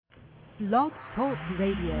Blog Talk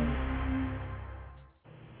Radio.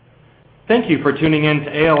 Thank you for tuning in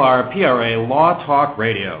to ALR PRA Law Talk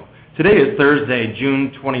Radio. Today is Thursday,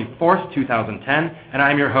 June 24th, 2010, and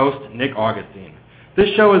I'm your host, Nick Augustine.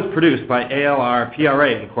 This show is produced by ALR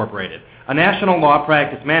PRA Incorporated, a national law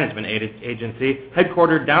practice management agency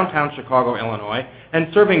headquartered downtown Chicago, Illinois, and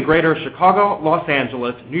serving greater Chicago, Los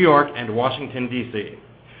Angeles, New York, and Washington, D.C.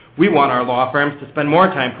 We want our law firms to spend more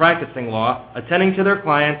time practicing law, attending to their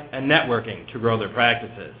clients, and networking to grow their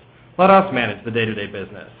practices. Let us manage the day-to-day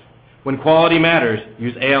business. When quality matters,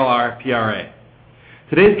 use ALR PRA.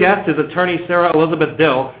 Today's guest is attorney Sara Elizabeth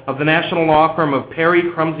Dill of the national law firm of Perry,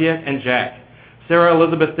 Krumsiek, Jack. Sara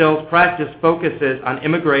Elizabeth Dill's practice focuses on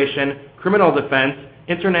immigration, criminal defense,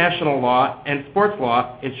 international law, and sports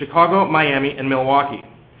law in Chicago, Miami, and Milwaukee.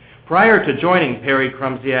 Prior to joining Perry,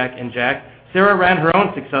 Krumsiek, Jack, Sara ran her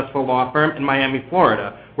own successful law firm in Miami,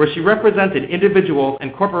 Florida, where she represented individuals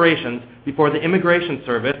and corporations before the Immigration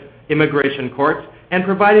Service, immigration courts, and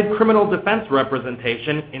provided criminal defense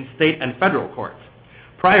representation in state and federal courts.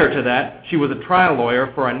 Prior to that, she was a trial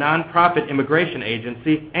lawyer for a nonprofit immigration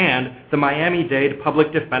agency and the Miami-Dade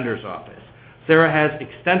Public Defender's Office. Sara has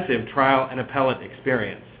extensive trial and appellate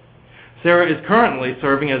experience. Sara is currently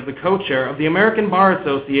serving as the co-chair of the American Bar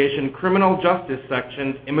Association Criminal Justice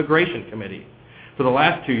Section's Immigration Committee. For the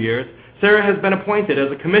last 2 years, Sara has been appointed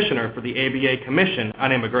as a commissioner for the ABA Commission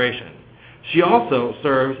on Immigration. She also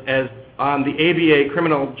serves as on the ABA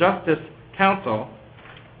Criminal Justice Council.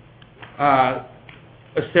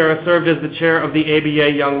 Sara served as the chair of the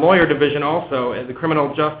ABA Young Lawyer Division also as the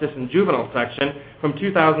Criminal Justice and Juvenile Section from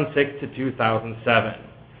 2006 to 2007.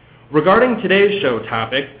 Regarding today's show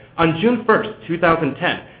topic, on June 1st,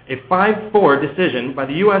 2010, a 5-4 decision by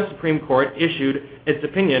the U.S. Supreme Court issued its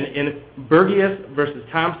opinion in Berghuis versus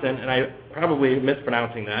Thompson, and I probably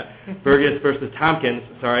mispronouncing that, Berghuis versus Thompkins,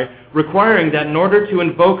 requiring that in order to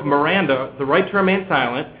invoke Miranda, the right to remain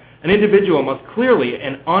silent, an individual must clearly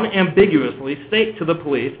and unambiguously state to the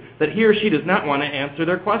police that he or she does not want to answer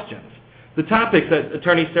their questions. The topics that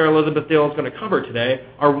attorney Sara Elizabeth Dill is going to cover today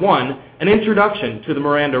are 1, an introduction to the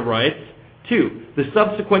Miranda rights, 2, the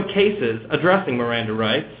subsequent cases addressing Miranda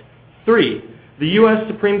rights, 3, the U.S.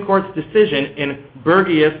 Supreme Court's decision in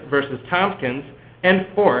Berghuis versus Thompkins, and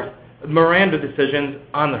 4, Miranda decisions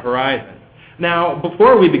on the horizon. Now,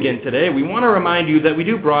 before we begin today, we want to remind you that we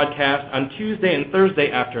do broadcast on Tuesday and Thursday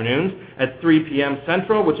afternoons at 3 p.m.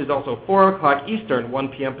 Central, which is also 4 o'clock Eastern, 1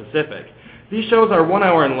 p.m. Pacific. These shows are 1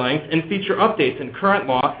 hour in length and feature updates in current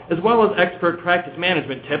law as well as expert practice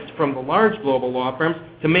management tips from the large global law firms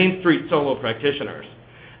to Main Street solo practitioners.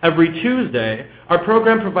 Every Tuesday, our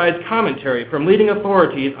program provides commentary from leading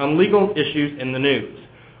authorities on legal issues in the news.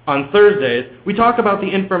 On Thursdays, we talk about the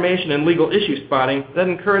information and legal issue spotting that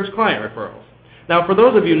encourage client referrals. Now, for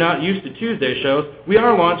those of you not used to Tuesday shows, we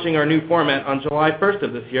are launching our new format on July 1st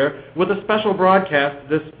of this year with a special broadcast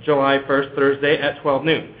this July 1st, Thursday at 12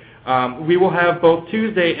 noon. We will have both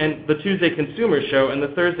Tuesday and the Tuesday Consumer Show and the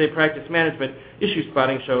Thursday Practice Management Issue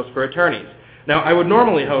Spotting shows for attorneys. Now, I would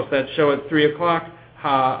normally host that show at 3 o'clock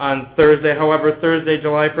on Thursday. However, Thursday,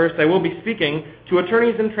 July 1st, I will be speaking to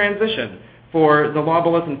attorneys in transition for the Law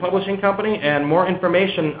Bulletin Publishing Company, and more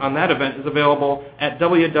information on that event is available at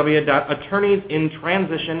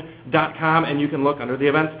www.attorneysintransition.com, and you can look under the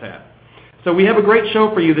Events tab. So we have a great show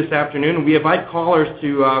for you this afternoon. We invite callers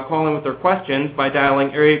to call in with their questions by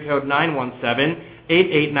dialing area code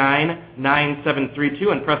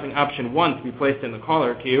 917-889-9732 and pressing option 1 to be placed in the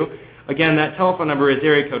caller queue. Again, that telephone number is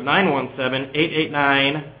area code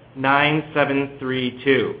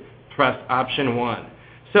 917-889-9732. Press option 1.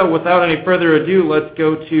 So without any further ado, let's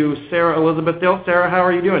go to Sara Elizabeth Dill. Sara, how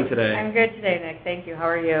are you doing today? I'm good today, Nick. Thank you. How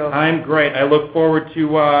are you? I'm great. I look forward to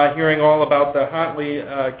hearing all about the hotly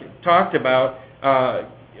talked about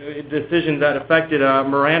decisions that affected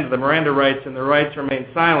Miranda, the Miranda rights and the right to remain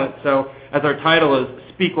silent. So as our title is,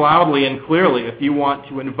 speak loudly and clearly if you want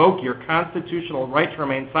to invoke your constitutional right to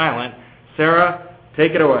remain silent. Sara,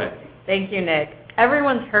 take it away. Thank you, Nick.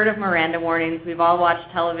 Everyone's heard of Miranda warnings. We've all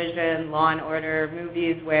watched television, Law and Order,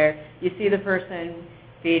 movies where you see the person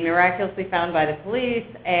being miraculously found by the police,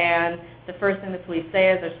 and the first thing the police say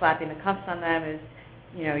as they're slapping the cuffs on them is,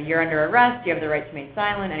 you know, you're under arrest, you have the right to remain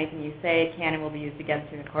silent, anything you say can and will be used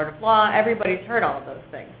against you in a court of law. Everybody's heard all of those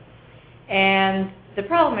things. And the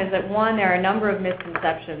problem is that, one, there are a number of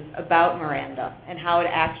misconceptions about Miranda and how it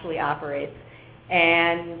actually operates.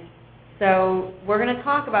 And so we're going to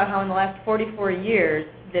talk about how in the last 44 years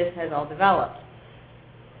this has all developed.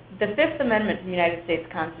 The Fifth Amendment to the United States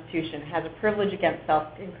Constitution has a privilege against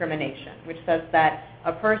self-incrimination, which says that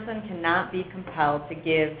a person cannot be compelled to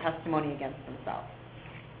give testimony against themselves.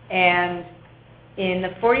 And in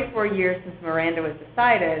the 44 years since Miranda was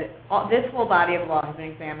decided, this whole body of law has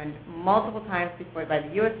been examined multiple times before by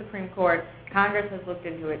the U.S. Supreme Court. Congress has looked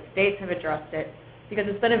into it. States have addressed it because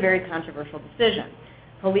it's been a very controversial decision.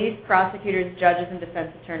 Police, prosecutors, judges, and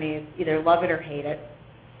defense attorneys either love it or hate it.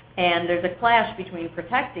 And there's a clash between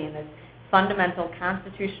protecting this fundamental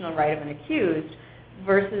constitutional right of an accused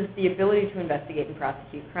versus the ability to investigate and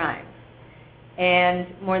prosecute crimes. And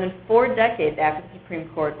more than 4 decades after the Supreme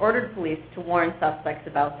Court ordered police to warn suspects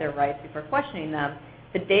about their rights before questioning them,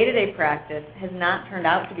 the day-to-day practice has not turned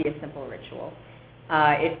out to be a simple ritual.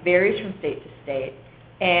 It varies from state to state.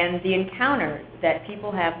 And the encounters that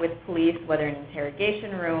people have with police, whether in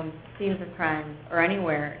interrogation rooms, scenes of crimes, or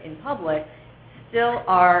anywhere in public, still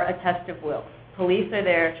are a test of will. Police are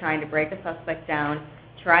there trying to break a suspect down,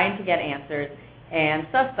 trying to get answers, and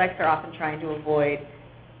suspects are often trying to avoid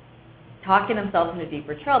talking themselves into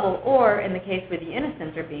deeper trouble, or in the case where the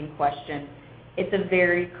innocents are being questioned, it's a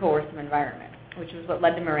very coercive environment, which is what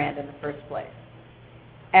led to Miranda in the first place.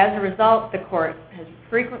 As a result, the court has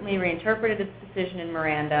frequently reinterpreted its decision in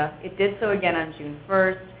Miranda. It did so again on June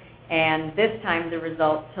 1st, and this time the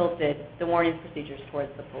result tilted the warning procedures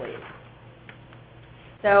towards the police.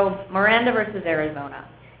 So, Miranda versus Arizona,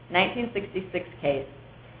 1966 case.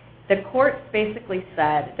 The court basically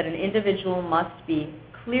said that an individual must be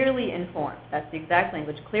clearly informed, that's the exact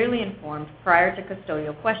language, clearly informed prior to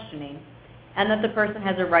custodial questioning, and that the person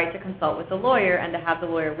has a right to consult with the lawyer and to have the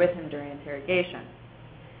lawyer with him during interrogation.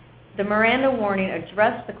 The Miranda warning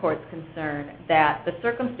addressed the court's concern that the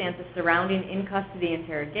circumstances surrounding in-custody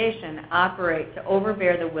interrogation operate to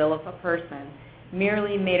overbear the will of a person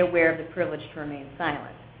merely made aware of the privilege to remain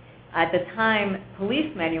silent. At the time,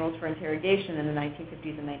 police manuals for interrogation in the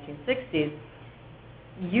 1950s and 1960s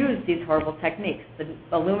used these horrible techniques, the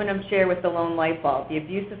aluminum chair with the lone light bulb, the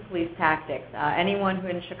abusive police tactics. Anyone who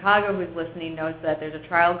in Chicago who's listening knows that there's a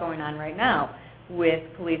trial going on right now with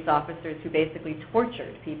police officers who basically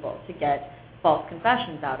tortured people to get false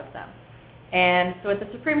confessions out of them. And so what the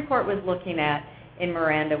Supreme Court was looking at in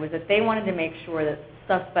Miranda was that they wanted to make sure that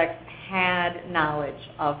suspects had knowledge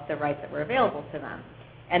of the rights that were available to them.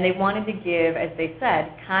 And they wanted to give, as they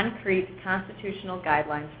said, concrete constitutional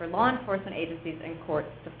guidelines for law enforcement agencies and courts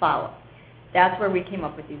to follow. That's where we came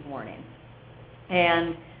up with these warnings.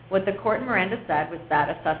 And what the court in Miranda said was that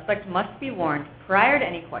a suspect must be warned prior to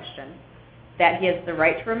any question that he has the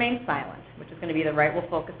right to remain silent, which is going to be the right we'll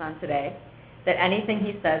focus on today, that anything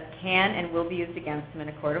he says can and will be used against him in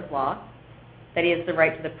a court of law, that he has the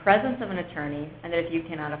right to the presence of an attorney, and that if you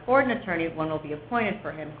cannot afford an attorney, one will be appointed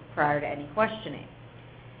for him prior to any questioning.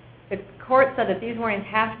 The court said that these warnings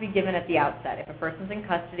have to be given at the outset if a person's in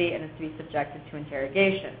custody and is to be subjected to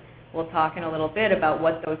interrogation. We'll talk in a little bit about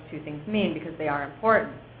what those two things mean because they are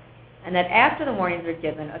important. And that after the warnings are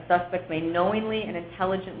given, a suspect may knowingly and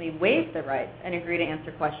intelligently waive the rights and agree to answer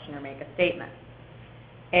a question or make a statement.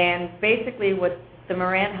 And basically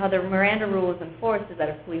how the Miranda rule is enforced is that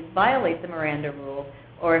if police violate the Miranda rule,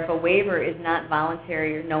 or if a waiver is not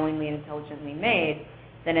voluntary or knowingly and intelligently made,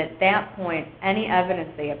 then at that point, any evidence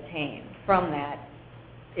they obtain from that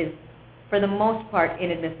is, for the most part,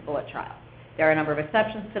 inadmissible at trial. There are a number of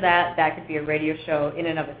exceptions to that. That could be a radio show in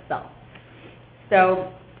and of itself.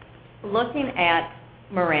 So, looking at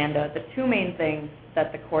Miranda, the two main things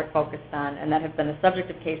that the court focused on and that have been the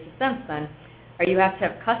subject of cases since then are you have to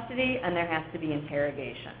have custody and there has to be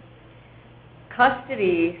interrogation.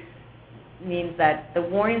 Custody means that the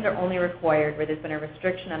warnings are only required where there's been a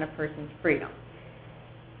restriction on a person's freedom.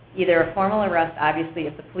 Either a formal arrest, obviously,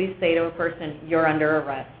 if the police say to a person, you're under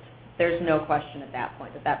arrest, there's no question at that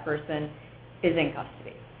point that that person is in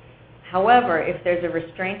custody. However, if there's a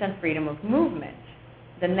restraint on freedom of movement,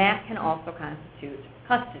 then that can also constitute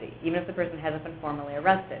custody, even if the person hasn't been formally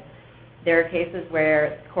arrested. There are cases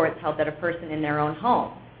where courts held that a person in their own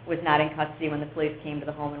home was not in custody when the police came to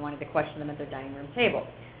the home and wanted to question them at their dining room table.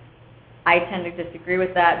 I tend to disagree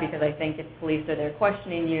with that because I think if police are there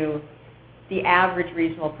questioning you, the average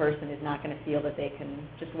reasonable person is not going to feel that they can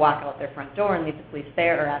just walk out their front door and leave the police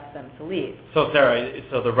there or ask them to leave. So, Sara,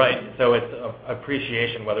 so it's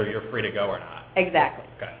appreciation whether you're free to go or not. Exactly.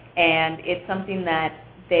 Okay. And it's something that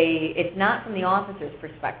it's not from the officer's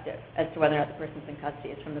perspective as to whether or not the person's in custody.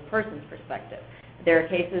 It's from the person's perspective. There are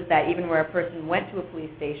cases that even where a person went to a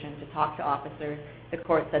police station to talk to officers, the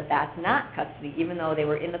court said that's not custody, even though they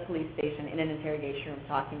were in the police station in an interrogation room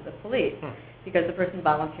talking to the police, because the person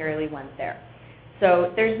voluntarily went there.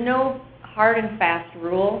 So there's no hard and fast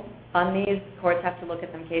rule on these. Courts have to look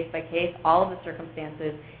at them case by case, all of the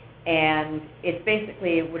circumstances, and it's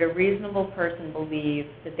basically, would a reasonable person believe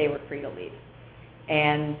that they were free to leave?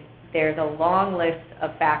 And There's a long list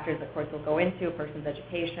of factors that courts will go into: a person's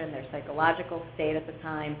education, their psychological state at the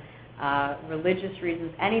time, religious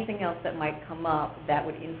reasons, anything else that might come up that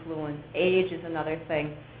would influence. Age is another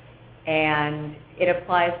thing, and it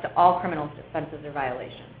applies to all criminal offenses or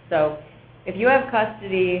violations. So if you have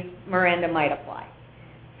custody, Miranda might apply.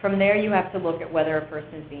 From there, you have to look at whether a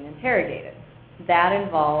person is being interrogated. That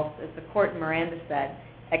involves, as the court in Miranda said,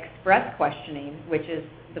 express questioning, which is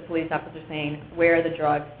the police officer saying, where are the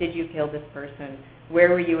drugs, did you kill this person, where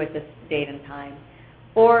were you at this date and time,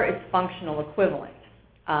 or its functional equivalent,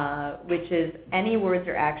 which is any words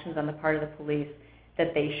or actions on the part of the police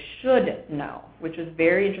that they should know, which was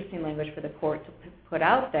very interesting language for the court to put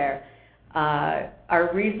out there, are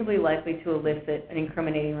reasonably likely to elicit an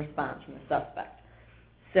incriminating response from the suspect.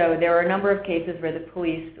 So there were a number of cases where the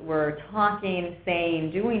police were talking,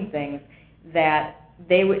 saying, doing things that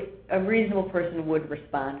a reasonable person would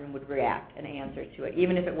respond and would react and answer to it,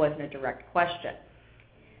 even if it wasn't a direct question.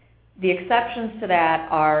 The exceptions to that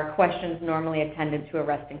are questions normally attendant to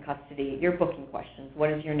arrest and custody, your booking questions. What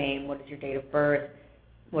is your name? What is your date of birth?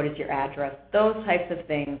 What is your address? Those types of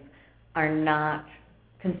things are not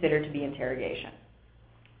considered to be interrogation.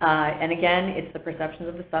 And again, it's the perceptions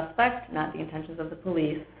of the suspect, not the intentions of the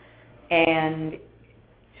police. And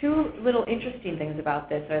two little interesting things about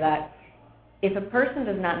this are that if a person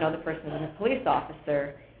does not know the person is a police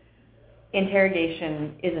officer,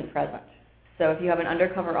 interrogation isn't present. So if you have an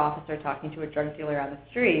undercover officer talking to a drug dealer on the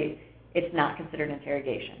street, it's not considered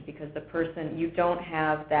interrogation because the person, you don't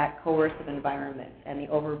have that coercive environment and the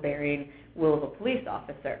overbearing will of a police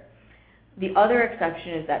officer. The other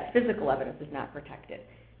exception is that physical evidence is not protected.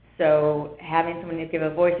 So having someone give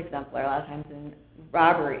a voice exemplar, a lot of times in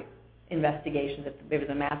robbery investigations, if there was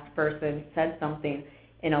a masked person said something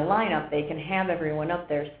in a lineup, they can have everyone up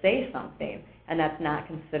there say something, and that's not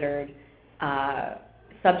considered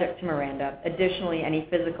subject to Miranda. Additionally, any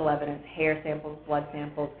physical evidence, hair samples, blood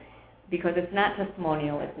samples, because it's not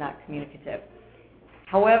testimonial, it's not communicative.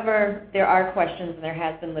 However, there are questions, and there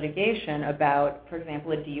has been litigation about, for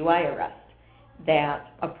example, a DUI arrest,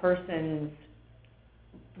 that a person's,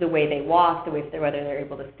 the way they walk, whether they're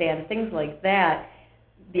able to stand, things like that,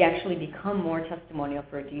 they actually become more testimonial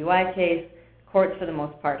for a DUI case. Courts, for the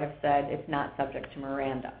most part, have said it's not subject to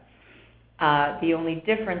Miranda. The only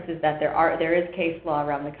difference is that there is case law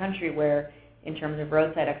around the country where, in terms of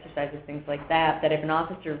roadside exercises, things like that, that if an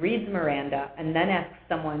officer reads Miranda and then asks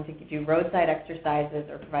someone to do roadside exercises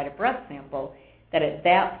or provide a breath sample, that at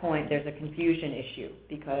that point there's a confusion issue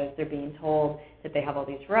because they're being told that they have all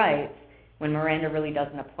these rights when Miranda really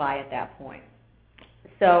doesn't apply at that point.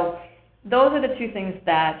 So those are the two things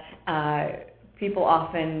that people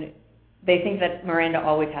often, they think that Miranda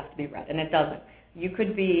always has to be read, and it doesn't. You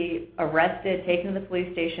could be arrested, taken to the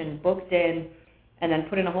police station, booked in, and then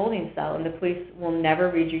put in a holding cell, and the police will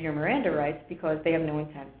never read you your Miranda rights because they have no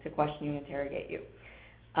intent to question you and interrogate you.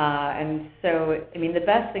 And so, I mean, the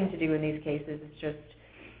best thing to do in these cases is just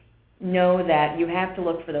know that you have to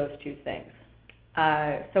look for those two things.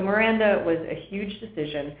 So Miranda was a huge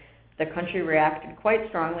decision. The country reacted quite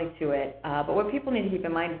strongly to it. But what people need to keep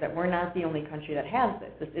in mind is that we're not the only country that has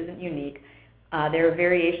this. This isn't unique. There are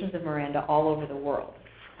variations of Miranda all over the world.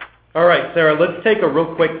 All right, Sarah, let's take a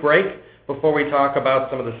real quick break before we talk about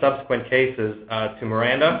some of the subsequent cases to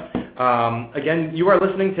Miranda. Again, you are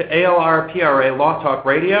listening to ALR-PRA Law Talk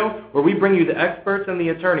Radio, where we bring you the experts and the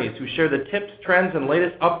attorneys who share the tips, trends, and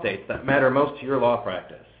latest updates that matter most to your law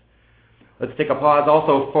practice. Let's take a pause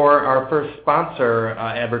also for our first sponsor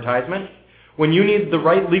advertisement. When you need the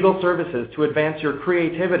right legal services to advance your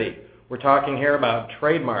creativity, we're talking here about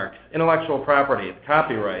trademarks, intellectual property,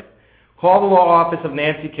 copyright, call the law office of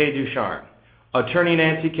Nancy K. Ducharme. Attorney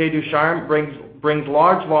Nancy K. Ducharme brings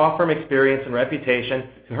large law firm experience and reputation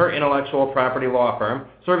to her intellectual property law firm,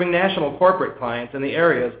 serving national corporate clients in the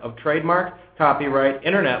areas of trademark, copyright,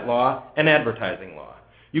 internet law, and advertising law.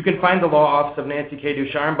 You can find the law office of Nancy K.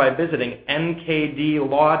 Ducharme by visiting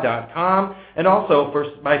nkdlaw.com and also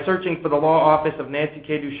by searching for the law office of Nancy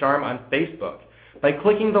K. Ducharme on Facebook. By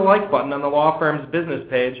clicking the like button on the law firm's business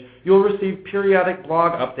page, you'll receive periodic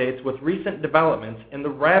blog updates with recent developments in the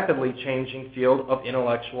rapidly changing field of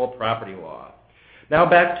intellectual property law. Now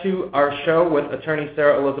back to our show with attorney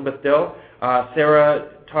Sara Elizabeth Dill. Sara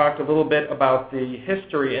talked a little bit about the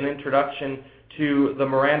history and introduction to the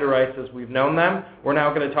Miranda rights as we've known them. We're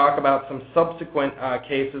now going to talk about some subsequent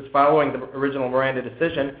cases following the original Miranda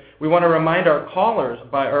decision. We want to remind our callers,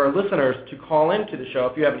 our listeners, to call into the show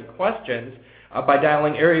if you have any questions by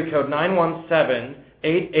dialing area code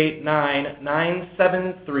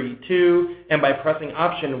 917-889-9732 and by pressing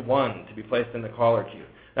option 1 to be placed in the caller queue.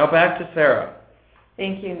 Now back to Sara.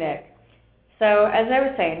 Thank you, Nick. So as I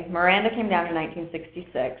was saying, Miranda came down in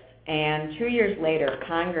 1966, and 2 years later,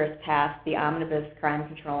 Congress passed the Omnibus Crime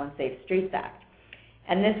Control and Safe Streets Act.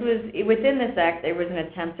 And within this act, there was an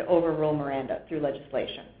attempt to overrule Miranda through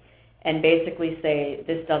legislation and basically say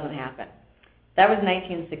this doesn't happen. That was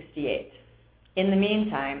 1968. In the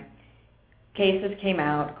meantime, cases came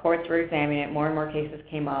out, courts were examining it, more and more cases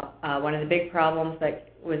came up. One of the big problems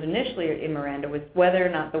that was initially in Miranda was whether or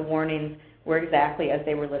not the warnings were exactly as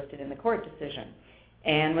they were listed in the court decision.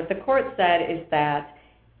 And what the court said is that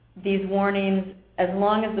these warnings, as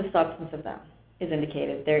long as the substance of them is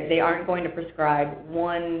indicated, they aren't going to prescribe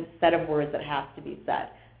one set of words that has to be said.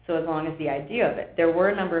 So as long as the idea of it. There were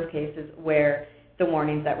a number of cases where the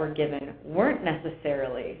warnings that were given weren't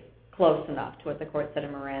necessarily close enough to what the court said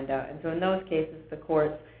in Miranda. And so in those cases, the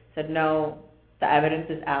court said, no, the evidence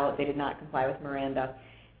is out. They did not comply with Miranda.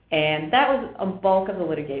 And that was a bulk of the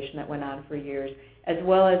litigation that went on for years, as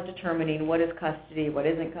well as determining what is custody, what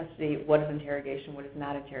isn't custody, what is interrogation, what is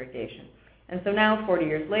not interrogation. And so now, 40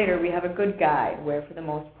 years later, we have a good guide where, for the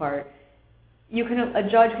most part, a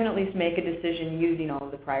judge can at least make a decision using all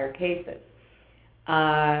of the prior cases.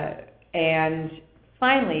 And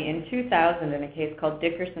finally, in 2000, in a case called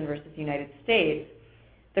Dickerson versus United States,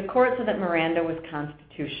 the court said that Miranda was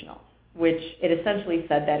constitutional, which it essentially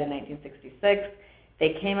said that in 1966.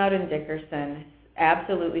 They came out in Dickerson,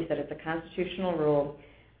 absolutely said it's a constitutional rule.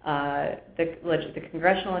 The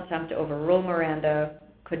congressional attempt to overrule Miranda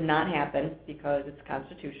could not happen because it's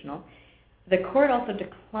constitutional. The court also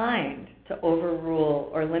declined to overrule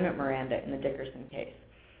or limit Miranda in the Dickerson case,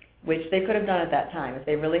 which they could have done at that time if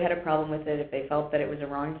they really had a problem with it, if they felt that it was a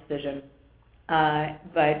wrong decision.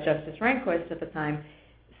 But Justice Rehnquist at the time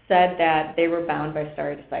said that they were bound by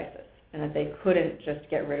stare decisis and that they couldn't just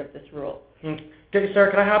get rid of this rule. Sara,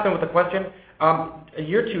 can I hop in with a question?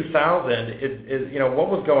 Year 2000 is what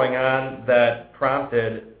was going on that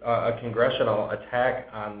prompted a congressional attack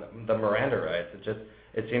on the Miranda rights?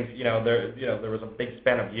 It seems there was a big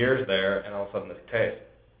span of years there, and all of a sudden this case.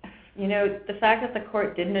 The fact that the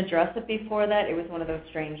court didn't address it before that, it was one of those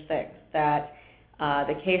strange things that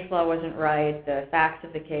the case law wasn't right, the facts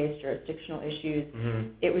of the case, jurisdictional issues. Mm-hmm.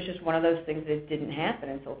 It was just one of those things that didn't happen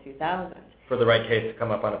until 2000. For the right case to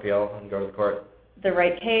come up on appeal and go to the court? The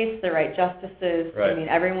right case, the right justices. Right. I mean,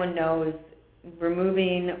 everyone knows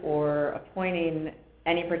removing or appointing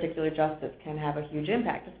any particular justice can have a huge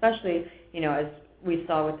impact, especially, as we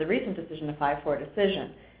saw with the recent decision, the 5-4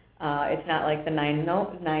 decision. It's not like the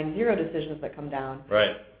 9-0 decisions that come down.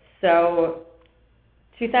 Right. So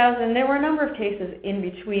 2000, there were a number of cases in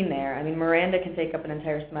between there. I mean, Miranda can take up an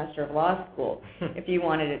entire semester of law school if you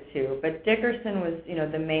wanted it to. But Dickerson was,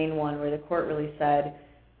 the main one where the court really said,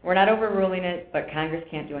 we're not overruling it, but Congress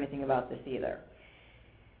can't do anything about this either.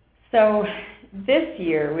 So this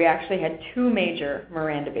year, we actually had two major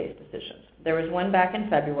Miranda-based decisions. There was one back in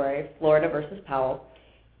February, Florida versus Powell,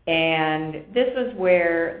 and this was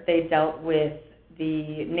where they dealt with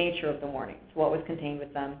the nature of the warnings, what was contained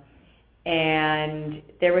with them. And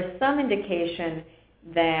there was some indication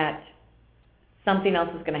that something else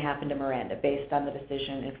was going to happen to Miranda based on the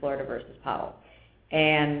decision in Florida versus Powell.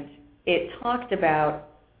 And it talked about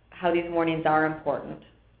how these warnings are important,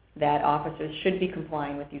 that officers should be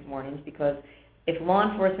complying with these warnings because if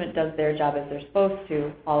law enforcement does their job as they're supposed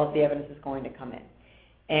to, all of the evidence is going to come in.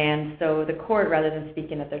 And so the court, rather than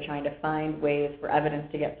speaking that they're trying to find ways for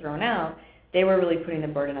evidence to get thrown out, they were really putting the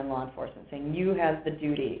burden on law enforcement, saying you have the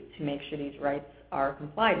duty to make sure these rights are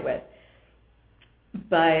complied with.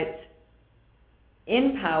 But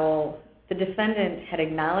in Powell, the defendant had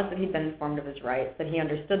acknowledged that he'd been informed of his rights, that he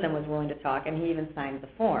understood them, was willing to talk, and he even signed the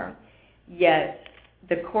form. Yet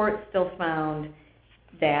the court still found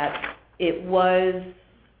that it was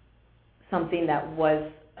something that was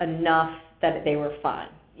enough that they were fine,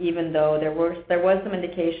 even though there was some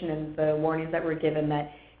indication in the warnings that were given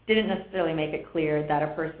that didn't necessarily make it clear that a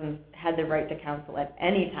person had the right to counsel at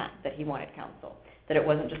any time that he wanted counsel, that it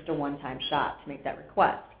wasn't just a one-time shot to make that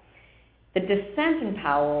request. The dissent in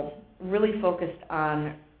Powell really focused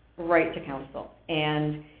on right to counsel,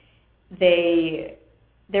 and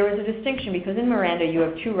there was a distinction because in Miranda you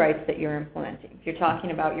have two rights that you're implementing. You're talking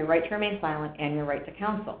about your right to remain silent and your right to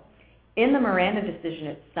counsel. In the Miranda decision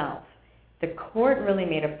itself, the court really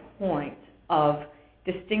made a point of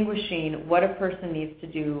distinguishing what a person needs to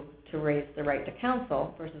do to raise the right to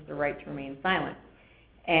counsel versus the right to remain silent.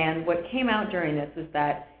 And what came out during this is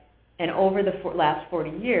that, and over the last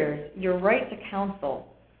 40 years, your right to counsel,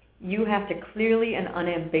 you have to clearly and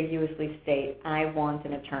unambiguously state, I want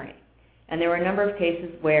an attorney. And there were a number of cases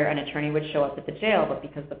where an attorney would show up at the jail, but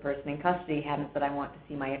because the person in custody hadn't said, I want to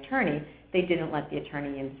see my attorney, they didn't let the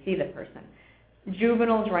attorney in to see the person.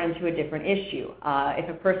 Juveniles run into a different issue. If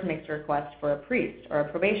a person makes a request for a priest or a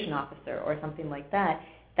probation officer or something like that,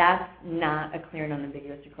 that's not a clear and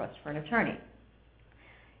unambiguous request for an attorney.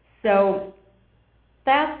 So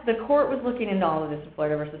the court was looking into all of this in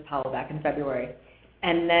Florida versus Powell back in February.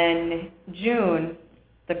 And then June,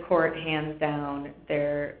 the court hands down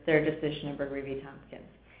their decision in Berghuis v. Thompkins.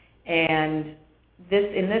 And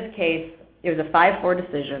in this case, it was a 5-4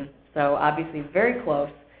 decision, so obviously very close.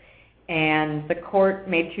 And the court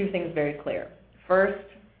made two things very clear. First,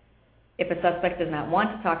 if a suspect does not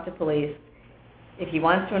want to talk to police, if he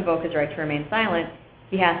wants to invoke his right to remain silent,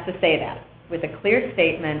 he has to say that with a clear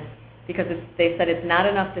statement, because they said it's not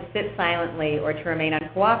enough to sit silently or to remain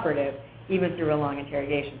uncooperative, even through a long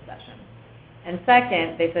interrogation session. And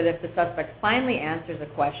second, they said if the suspect finally answers a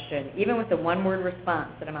question, even with a one-word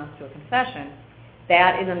response that amounts to a confession,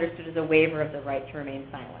 that is understood as a waiver of the right to remain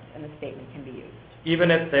silent, and the statement can be used.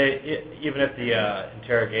 Even if the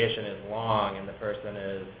interrogation is long and the person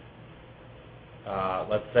is,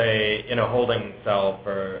 let's say, in a holding cell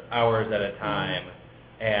for hours at a time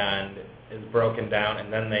and is broken down,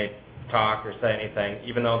 and then they talk or say anything,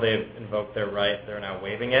 even though they've invoked their right, they're now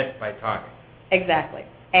waiving it by talking. Exactly.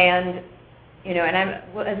 And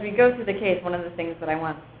as we go through the case, one of the things that I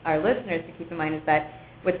want our listeners to keep in mind is that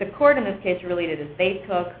what the court in this case really did is they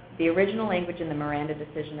took the original language in the Miranda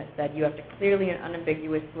decision that said you have to clearly and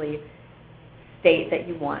unambiguously state that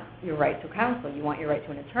you want your right to counsel, you want your right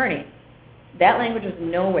to an attorney. That language was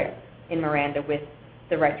nowhere in Miranda with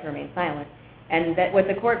the right to remain silent. And that what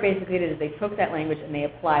the court basically did is they took that language and they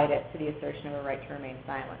applied it to the assertion of a right to remain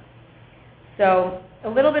silent. So a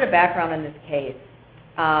little bit of background on this case.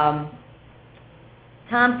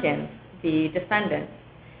 Thompkins, the defendant,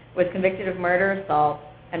 was convicted of murder, assault,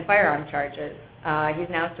 and firearm charges. He's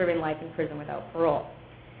now serving life in prison without parole.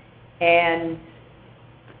 And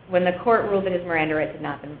when the court ruled that his Miranda rights had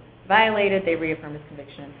not been violated, they reaffirmed his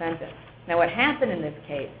conviction and sentence. Now what happened in this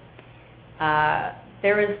case,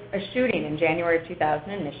 there was a shooting in January of 2000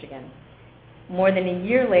 in Michigan. More than a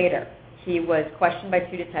year later, he was questioned by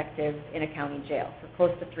 2 detectives in a county jail for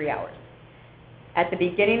close to 3 hours. At the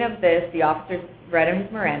beginning of this, the officers read him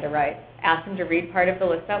his Miranda rights, asked him to read part of the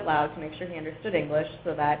list out loud to make sure he understood English,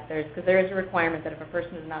 so that because there is a requirement that if a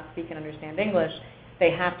person does not speak and understand English,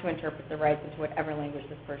 they have to interpret the rights into whatever language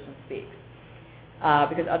this person speaks,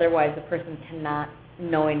 because otherwise the person cannot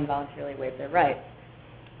knowingly and voluntarily waive their rights.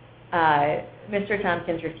 Mr.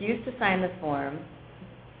 Thompkins refused to sign the form,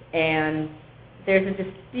 and there's a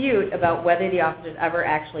dispute about whether the officers ever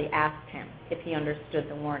actually asked him if he understood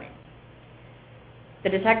the warning. The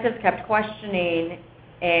detectives kept questioning,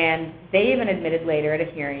 and they even admitted later at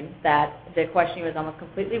a hearing that the questioning was almost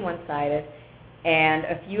completely one-sided, and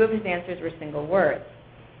a few of his answers were single words.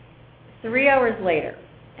 3 hours later,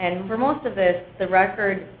 and for most of this,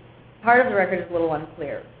 part of the record is a little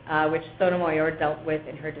unclear, which Sotomayor dealt with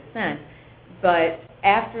in her dissent, but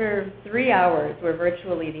after 3 hours, where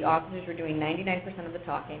virtually the officers were doing 99% of the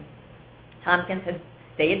talking, Thompkins had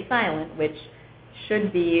stayed silent, which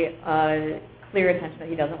should be a clear intention that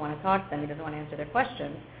he doesn't want to talk to them, he doesn't want to answer their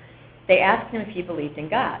questions. They asked him if he believed in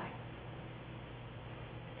God.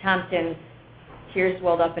 Tompkins, tears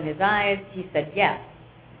welled up in his eyes. He said yes.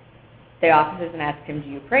 The officers then asked him, do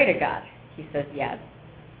you pray to God? He says yes.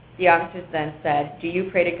 The officers then said, do you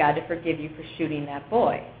pray to God to forgive you for shooting that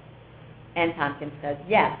boy? And Tompkins says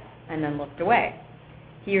yes, and then looked away.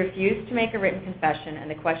 He refused to make a written confession, and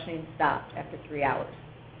the questioning stopped after 3 hours.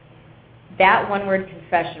 That one-word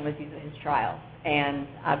confession was used at his trial, and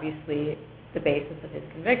obviously the basis of his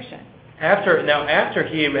conviction. After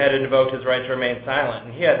he had invoked his right to remain silent,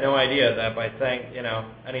 and he had no idea that by saying,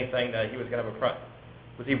 anything that he was going to have a problem.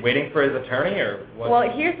 Was he waiting for his attorney, or what? Well,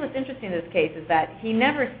 here's what's interesting in this case is that he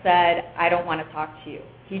never said, I don't want to talk to you.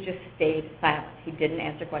 He just stayed silent. He didn't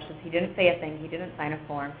answer questions. He didn't say a thing. He didn't sign a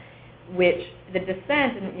form, which the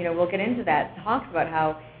dissent, and we'll get into that, talks about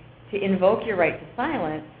how to invoke your right to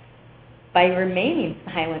silence by remaining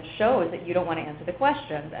silent shows that you don't want to answer the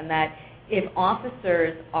questions, and that if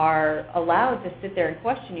officers are allowed to sit there and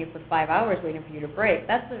question you for 5 hours waiting for you to break,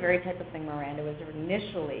 that's the very type of thing Miranda was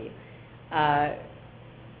initially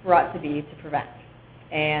brought to be to prevent.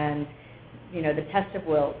 And, the test of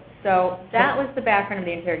will. So that was the background of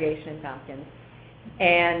the interrogation in Thompkins.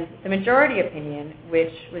 And the majority opinion,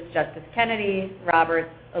 which was Justice Kennedy, Roberts,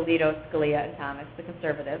 Alito, Scalia, and Thomas, the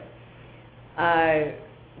conservatives,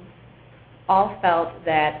 all felt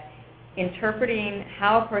that interpreting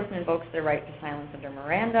how a person invokes their right to silence under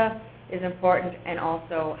Miranda is important, and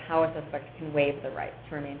also how a suspect can waive the right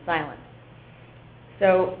to remain silent.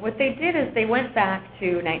 So what they did is they went back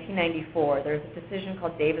to 1994. There's a decision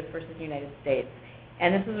called Davis versus United States.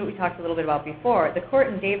 And this is what we talked a little bit about before. The court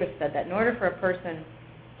in Davis said that in order for a person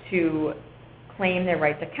to claim their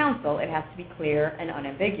right to counsel, it has to be clear and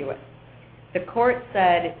unambiguous. The court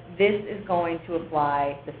said this is going to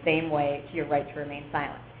apply the same way to your right to remain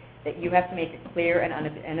silent, that you have to make it clear and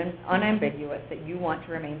unambiguous that you want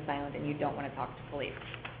to remain silent and you don't want to talk to police.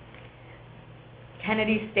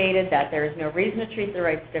 Kennedy stated that there is no reason to treat the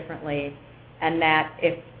rights differently, and that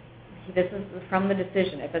if, this is from the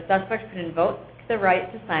decision, if a suspect could invoke the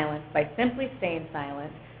right to silence by simply staying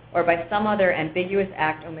silent or by some other ambiguous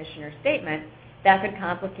act, omission, or statement, that could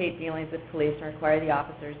complicate dealings with police and require the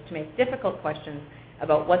officers to make difficult questions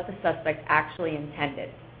about what the suspect actually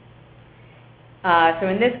intended. So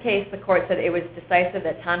in this case, the court said it was decisive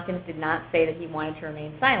that Thompkins did not say that he wanted to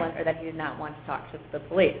remain silent or that he did not want to talk to the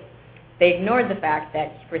police. They ignored the fact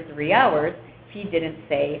that for 3 hours, he didn't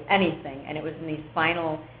say anything, and it was in these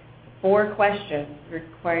final 4 questions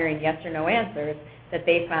requiring yes or no answers that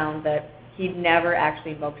they found that he'd never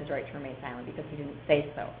actually invoked his right to remain silent because he didn't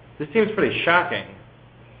say so. This seems pretty shocking.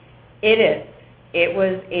 It is. It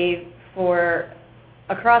was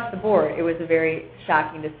across the board, it was a very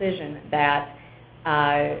shocking decision that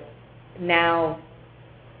now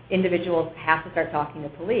individuals have to start talking to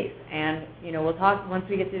police. And, we'll talk, once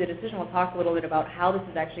we get through the decision, we'll talk a little bit about how this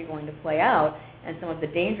is actually going to play out and some of the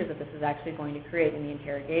dangers that this is actually going to create in the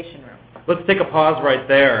interrogation room. Let's take a pause right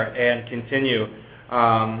there and continue.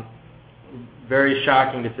 Very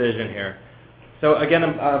shocking decision here. So again,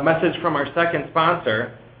 a message from our second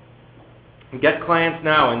sponsor, Get Clients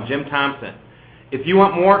Now and Jim Thompson. If you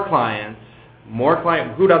want more clients,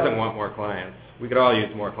 who doesn't want more clients? We could all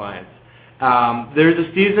use more clients. There's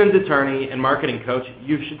a seasoned attorney and marketing coach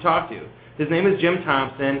you should talk to. His name is Jim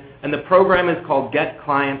Thompson, and the program is called Get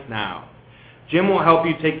Clients Now. Jim will help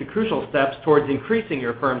you take the crucial steps towards increasing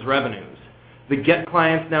your firm's revenues. The Get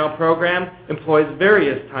Clients Now program employs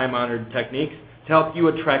various time-honored techniques to help you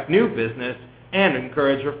attract new business and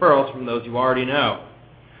encourage referrals from those you already know.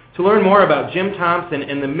 To learn more about Jim Thompson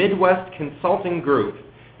and the Midwest Consulting Group,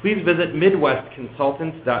 please visit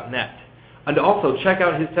midwestconsultants.net. And also check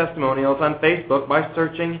out his testimonials on Facebook by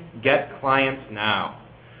searching Get Clients Now.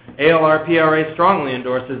 ALRPRA strongly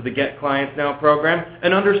endorses the Get Clients Now program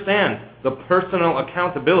and understands the personal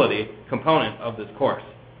accountability component of this course.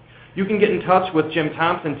 You can get in touch with Jim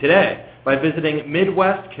Thompson today by visiting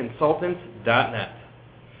midwestconsultants.net.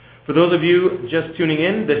 For those of you just tuning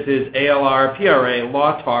in, this is ALRPRA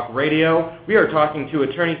Law Talk Radio. We are talking to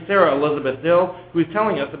attorney Sara Elizabeth Dill, who is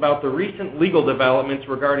telling us about the recent legal developments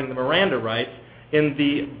regarding the Miranda rights in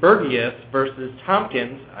the Berghuis versus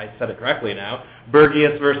Thompkins, I said it correctly now,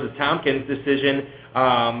 Berghuis versus Thompkins decision.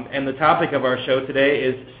 And the topic of our show today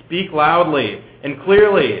is speak loudly and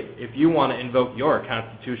clearly if you want to invoke your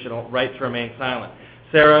constitutional right to remain silent.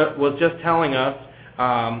 Sara was just telling us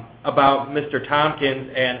about Mr. Thompkins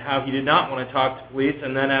and how he did not want to talk to police,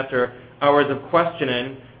 and then after hours of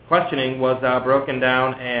questioning was broken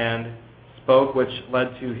down and spoke, which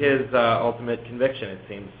led to his ultimate conviction, it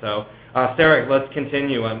seems. So, Sara, let's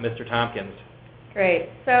continue on Mr. Thompkins. Great.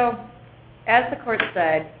 So, as the court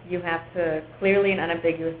said, you have to clearly and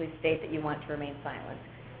unambiguously state that you want to remain silent.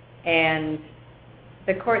 And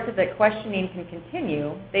the court said that questioning can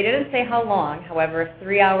continue. They didn't say how long. However, if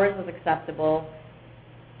 3 hours was acceptable,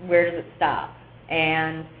 where does it stop?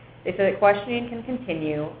 And they said that questioning can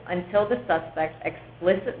continue until the suspect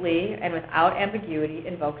explicitly and without ambiguity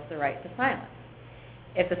invokes the right to silence.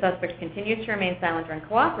 If the suspect continues to remain silent or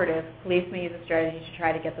uncooperative, police may use a strategy to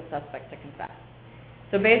try to get the suspect to confess.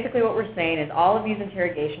 So basically what we're saying is all of these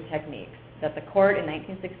interrogation techniques that the court in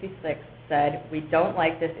 1966 said, we don't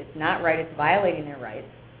like this, it's not right, it's violating their rights,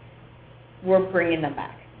 we're bringing them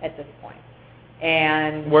back at this point.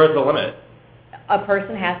 And where's the limit? A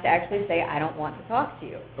person has to actually say, I don't want to talk to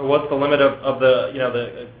you. What's the limit of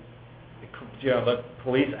the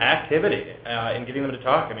police activity in getting them to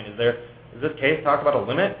talk? I mean, does this case talk about a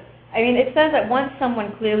limit? I mean, it says that once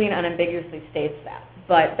someone clearly and unambiguously states that,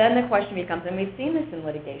 but then the question becomes, and we've seen this in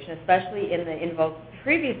litigation, especially in the invoke,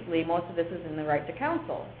 previously most of this is in the right to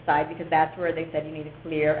counsel side, because that's where they said you need a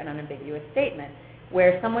clear and unambiguous statement,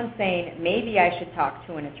 where someone's saying, maybe I should talk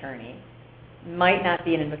to an attorney, might not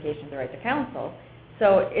be an invocation of the right to counsel.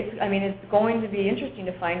 So it's going to be interesting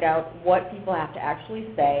to find out what people have to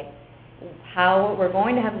actually say, how we're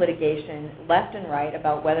going to have litigation left and right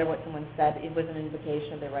about whether what someone said it was an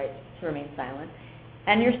invocation of their right to remain silent.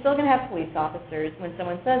 And you're still going to have police officers, when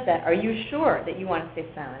someone says that, are you sure that you want to stay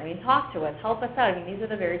silent? I mean, talk to us, help us out. I mean, these are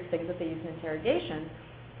the very things that they use in interrogation.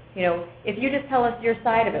 If you just tell us your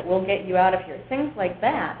side of it, we'll get you out of here. Things like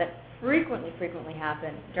that frequently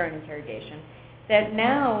happen during interrogation, that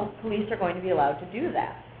now police are going to be allowed to do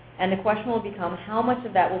that. And the question will become, how much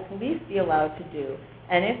of that will police be allowed to do?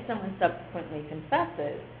 And if someone subsequently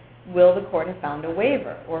confesses, will the court have found a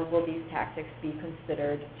waiver, or will these tactics be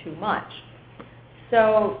considered too much?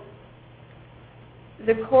 So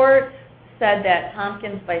the court said that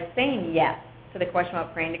Thompkins, by saying yes to the question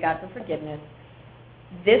about praying to God for forgiveness,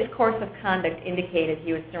 this course of conduct indicated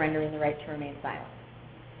he was surrendering the right to remain silent.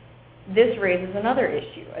 This raises another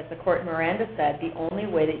issue. As the court in Miranda said, the only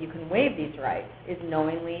way that you can waive these rights is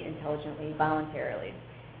knowingly, intelligently, voluntarily.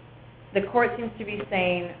 The court seems to be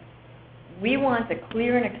saying, we want a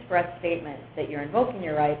clear and express statement that you're invoking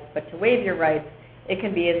your rights, but to waive your rights, it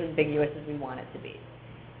can be as ambiguous as we want it to be,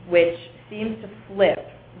 which seems to flip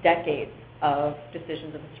decades of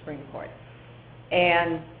decisions of the Supreme Court.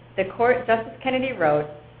 And the court, Justice Kennedy wrote,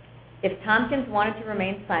 if Thompkins wanted to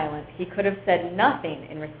remain silent, he could have said nothing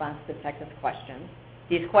in response to the detective's questions,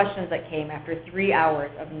 these questions that came after 3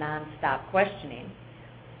 hours of nonstop questioning,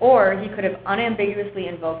 or he could have unambiguously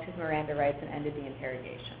invoked his Miranda rights and ended the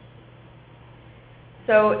interrogation.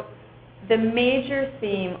 So the major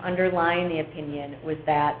theme underlying the opinion was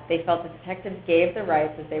that they felt the detectives gave the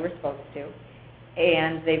rights as they were supposed to,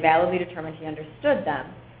 and they validly determined he understood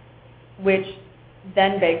them, which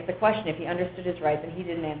then begs the question, if he understood his rights and he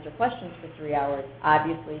didn't answer questions for 3 hours,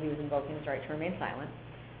 obviously he was invoking his right to remain silent.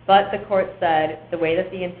 But the court said the way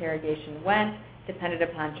that the interrogation went depended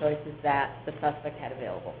upon choices that the suspect had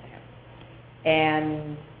available to him.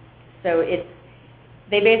 And so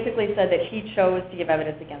they basically said that he chose to give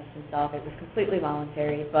evidence against himself. It was completely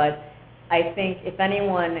voluntary, but I think if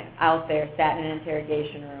anyone out there sat in an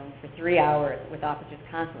interrogation room for 3 hours with officers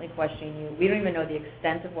constantly questioning you, we don't even know the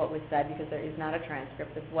extent of what was said because there is not a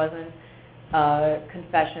transcript. This wasn't a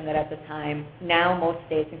confession that at the time, now most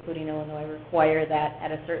states, including Illinois, require that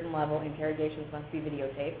at a certain level interrogations must be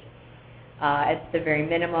videotaped. At the very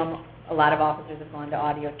minimum, a lot of officers have gone to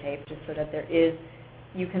audio tape just so that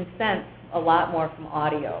you can sense a lot more from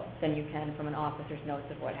audio than you can from an officer's notes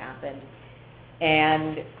of what happened.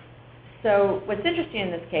 And so what's interesting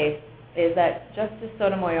in this case is that Justice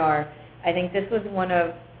Sotomayor, I think this was one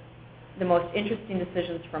of the most interesting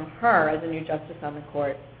decisions from her as a new justice on the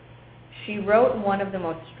court. She wrote one of the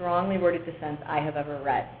most strongly worded dissents I have ever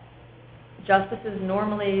read. Justices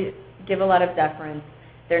normally give a lot of deference.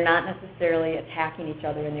 They're not necessarily attacking each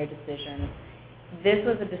other in their decisions. This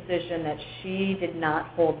was a decision that she did not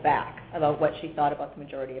hold back about what she thought about the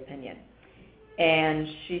majority opinion. And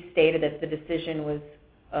she stated that the decision was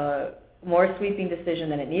a more sweeping decision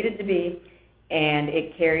than it needed to be, and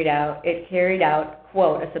it carried out,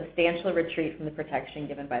 quote, a substantial retreat from the protection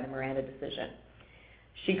given by the Miranda decision.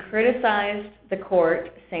 She criticized the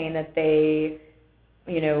court, saying that they,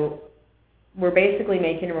 were basically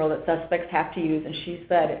making a rule that suspects have to use, and she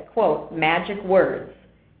said, quote, magic words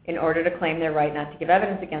in order to claim their right not to give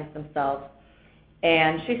evidence against themselves.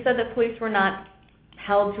 And she said that police were not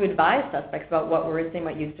held to advise suspects about what words they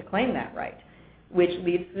might use to claim that right, which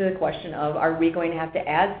leads to the question of, are we going to have to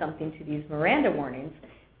add something to these Miranda warnings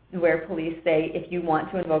where police say, if you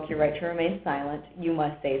want to invoke your right to remain silent, you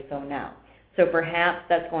must say so now. So perhaps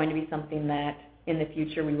that's going to be something that in the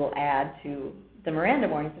future we will add to the Miranda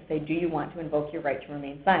warnings to say, do you want to invoke your right to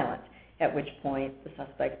remain silent? At which point the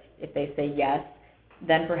suspect, if they say yes,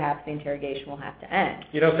 then perhaps the interrogation will have to end.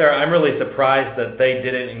 Sarah, I'm really surprised that they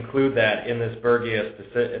didn't include that in this Berghuis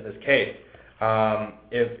in this case.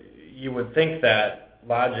 If you would think that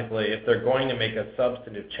logically, if they're going to make a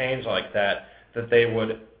substantive change like that they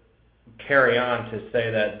would carry on to say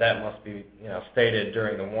that must be stated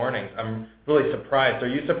during the warnings. I'm really surprised. Are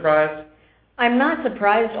you surprised? I'm not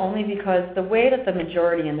surprised only because the way that the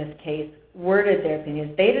majority in this case worded their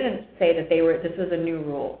opinions, they didn't say that this was a new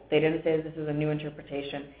rule. They didn't say this was a new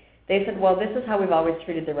interpretation. They said, well, this is how we've always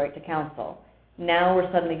treated the right to counsel. Now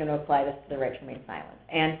we're suddenly going to apply this to the right to remain silent.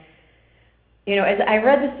 And, as I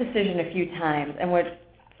read this decision a few times, and what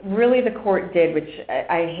really the court did, which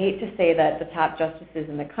I hate to say that the top justices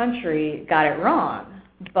in the country got it wrong,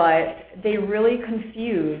 but they really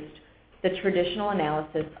confused the traditional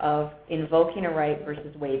analysis of invoking a right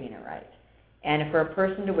versus waiving a right. And for a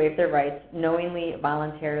person to waive their rights, knowingly,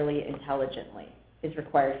 voluntarily, intelligently is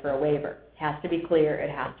required for a waiver. It has to be clear,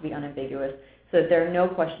 it has to be unambiguous, so that there are no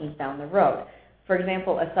questions down the road. For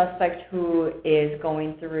example, a suspect who is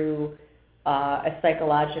going through a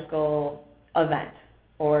psychological event,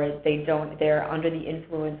 or they're under the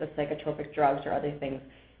influence of psychotropic drugs or other things,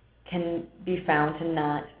 can be found to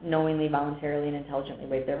not knowingly, voluntarily, and intelligently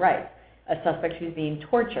waive their rights. A suspect who's being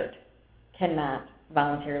tortured cannot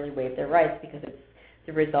voluntarily waive their rights because it's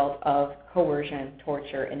the result of coercion,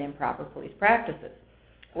 torture, and improper police practices.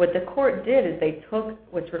 What the court did is they took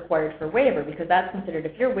what's required for waiver, because that's considered,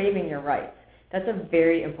 if you're waiving your rights, that's a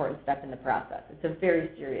very important step in the process. It's a very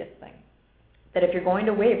serious thing. That if you're going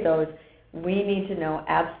to waive those, we need to know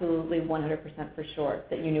absolutely 100% for sure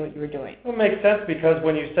that you knew what you were doing. Well, it makes sense, because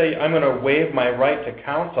when you say, I'm going to waive my right to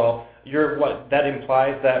counsel, that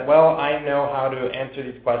implies that, well, I know how to answer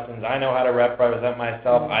these questions. I know how to represent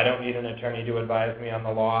myself. I don't need an attorney to advise me on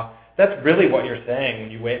the law. That's really what you're saying when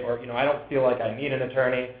you waive, or, I don't feel like I need an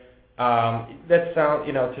attorney. That sounds,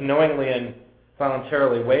 to knowingly and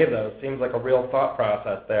voluntarily waive those seems like a real thought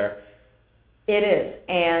process there. It is,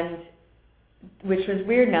 and which was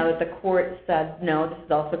weird now that the court said, no, this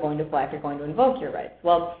is also going to apply if you're going to invoke your rights.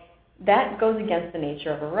 Well, that goes against the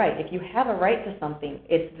nature of a right. If you have a right to something,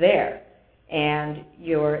 it's there, and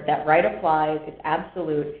that right applies, it's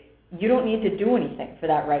absolute. You don't need to do anything for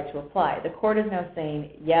that right to apply. The court is now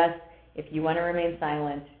saying, yes, if you want to remain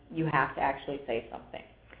silent, you have to actually say something.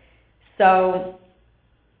 So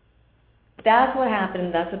that's what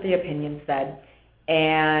happened. That's what the opinion said.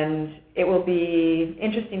 And it will be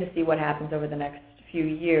interesting to see what happens over the next few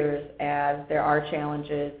years, as there are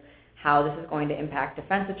challenges, how this is going to impact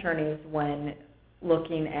defense attorneys when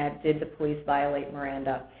looking at, did the police violate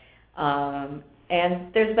Miranda?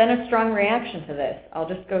 And there's been a strong reaction to this. I'll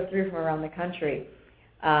just go through from around the country.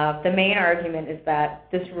 The main argument is that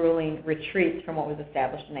this ruling retreats from what was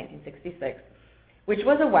established in 1966, which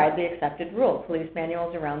was a widely accepted rule. Police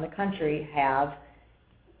manuals around the country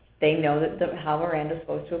they know that how Miranda is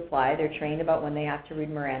supposed to apply. They're trained about when they have to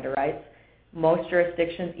read Miranda rights. Most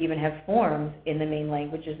jurisdictions even have forms in the main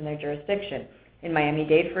languages in their jurisdiction. In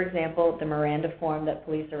Miami-Dade, for example, the Miranda form that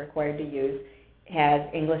police are required to use has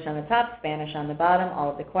English on the top, Spanish on the bottom,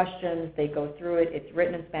 all of the questions. They go through it. It's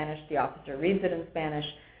written in Spanish. The officer reads it in Spanish.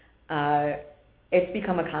 It's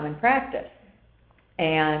become a common practice.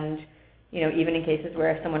 And, even in cases where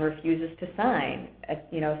if someone refuses to sign,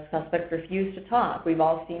 suspect refused to talk. We've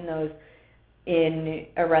all seen those in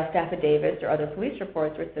arrest affidavits or other police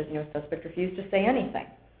reports where it says, suspect refused to say anything.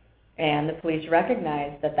 And the police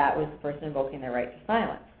recognized that that was the person invoking their right to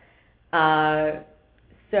silence.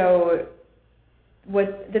 So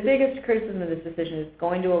what the biggest criticism of this decision is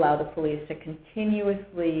going to allow the police to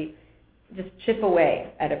continuously just chip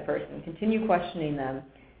away at a person, continue questioning them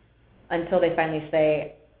until they finally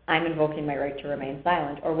say, I'm invoking my right to remain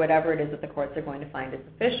silent, or whatever it is that the courts are going to find is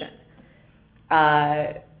sufficient.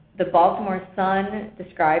 The Baltimore Sun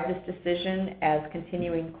described this decision as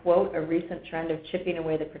continuing, quote, a recent trend of chipping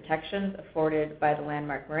away the protections afforded by the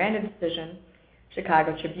landmark Miranda decision.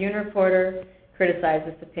 Chicago Tribune reporter criticized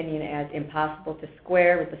this opinion as impossible to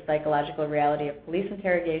square with the psychological reality of police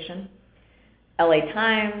interrogation. LA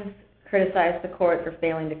Times criticized the court for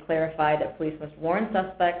failing to clarify that police must warn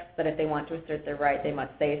suspects that if they want to assert their right, they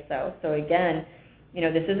must say so. So again,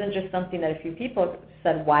 this isn't just something that a few people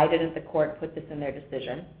said, why didn't the court put this in their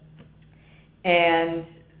decision? And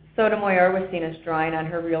Sotomayor was seen as drawing on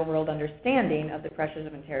her real-world understanding of the pressures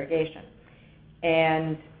of interrogation.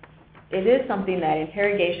 And it is something that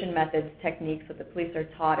interrogation methods, techniques that the police are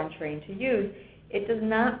taught and trained to use, it does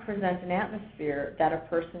not present an atmosphere that a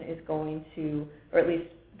person is going to, or at least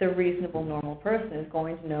the reasonable, normal person is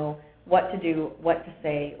going to know what to do, what to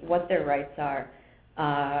say, what their rights are.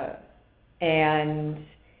 And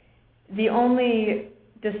the only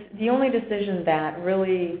decision that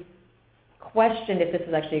really questioned if this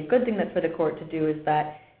is actually a good thing that's for the court to do is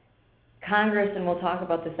that Congress, and we'll talk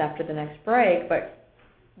about this after the next break, but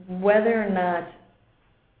whether or not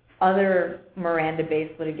other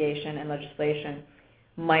Miranda-based litigation and legislation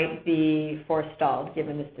might be forestalled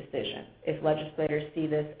given this decision. If legislators see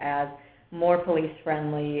this as more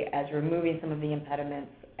police-friendly, as removing some of the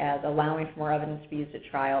impediments, as allowing for more evidence to be used at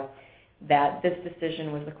trial, that this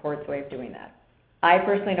decision was the court's way of doing that. I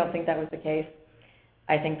personally don't think that was the case.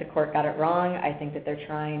 I think the court got it wrong. I think that they're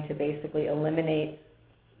trying to basically eliminate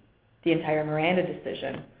the entire Miranda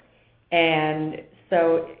decision. And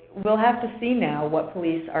so we'll have to see now what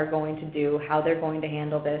police are going to do, how they're going to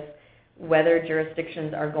handle this, whether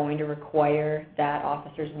jurisdictions are going to require that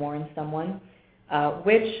officers warn someone,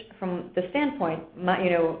 which from the standpoint,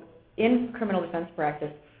 in criminal defense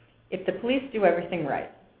practice, if the police do everything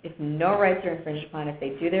right, if no rights are infringed upon, if they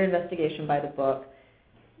do their investigation by the book,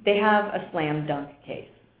 they have a slam dunk case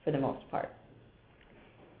for the most part.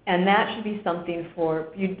 And that should be something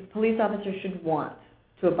police officers should want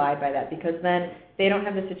to abide by that, because then they don't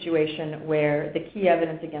have the situation where the key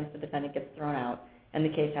evidence against the defendant gets thrown out and the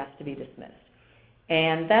case has to be dismissed.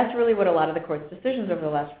 And that's really what a lot of the court's decisions over the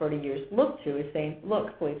last 40 years look to, is saying,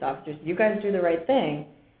 look, police officers, you guys do the right thing.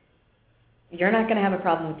 You're not going to have a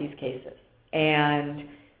problem with these cases. And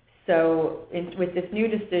so with this new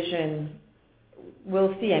decision,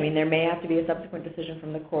 we'll see. I mean, there may have to be a subsequent decision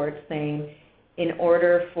from the court saying, in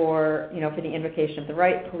order for, for the invocation of the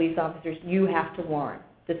right, police officers, you have to warn.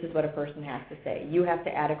 This is what a person has to say. You have to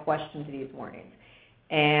add a question to these warnings.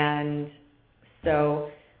 And so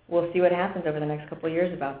we'll see what happens over the next couple of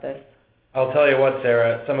years about this. I'll tell you what,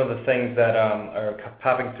 Sarah, some of the things that are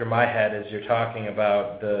popping through my head as you're talking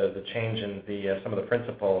about the change in some of the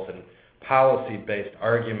principles and policy-based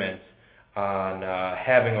arguments on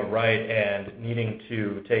having a right and needing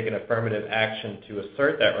to take an affirmative action to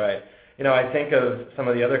assert that right. I think of some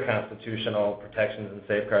of the other constitutional protections and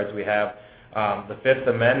safeguards we have. The Fifth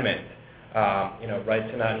Amendment, right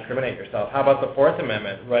to not incriminate yourself. How about the Fourth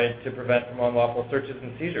Amendment, right to prevent from unlawful searches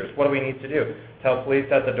and seizures? What do we need to do? Tell police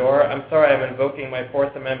at the door, I'm sorry, I'm invoking my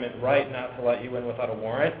Fourth Amendment right not to let you in without a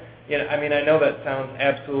warrant? I know that sounds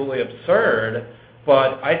absolutely absurd,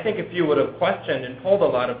 but I think if you would have questioned and polled a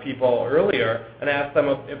lot of people earlier and asked them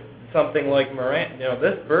if something like Miranda,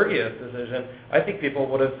 this Berghuis decision, I think people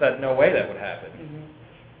would have said no way that would happen.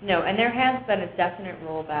 Mm-hmm. No, and there has been a definite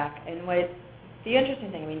rollback. And what's the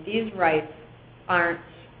interesting thing, these rights aren't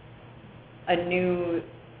a new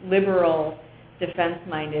liberal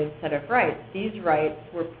defense-minded set of rights. These rights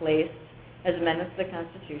were placed as amendments to the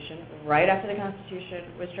Constitution right after the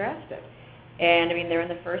Constitution was drafted. And they're in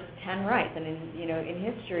the first 10 rights. And in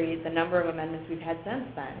history, the number of amendments we've had since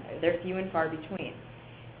then, they're few and far between.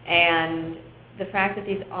 And the fact that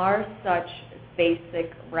these are such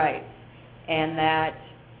basic rights, and that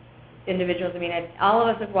individuals, all of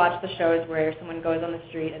us have watched the shows where someone goes on the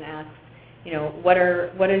street and asks, what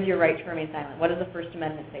is your right to remain silent? What does the First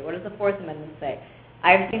Amendment say? What does the Fourth Amendment say?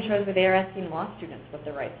 I've seen shows where they are asking law students what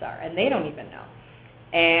their rights are, and they don't even know.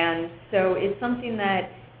 And so it's something that,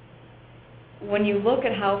 when you look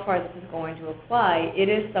at how far this is going to apply, it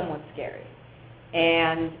is somewhat scary.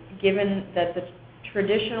 And given that the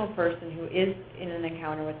traditional person who is in an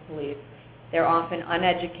encounter with police, they're often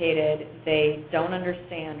uneducated, they don't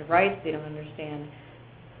understand rights, they don't understand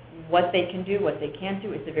what they can do, what they can't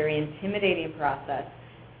do. It's a very intimidating process.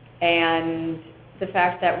 And the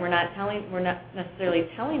fact that we're not necessarily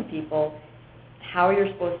telling people how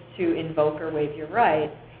you're supposed to invoke or waive your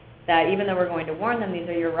rights, that even though we're going to warn them these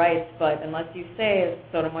are your rights, but unless you say, as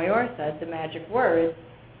Sotomayor said, the magic words,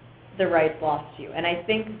 the right's lost to you. And I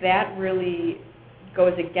think that really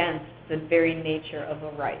goes against the very nature of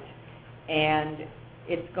a right. And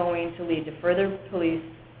it's going to lead to further police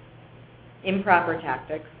improper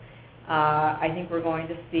tactics. I think we're going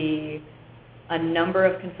to see a number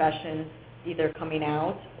of confessions either coming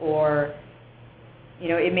out, or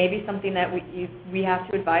it may be something that we have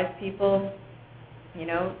to advise people,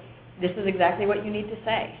 this is exactly what you need to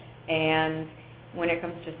say. And when it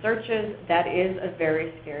comes to searches, that is a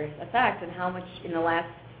very scary effect. And how much in the last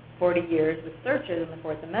 40 years with searches and the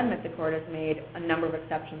Fourth Amendment, the court has made a number of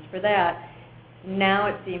exceptions for that. Now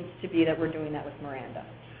it seems to be that we're doing that with Miranda.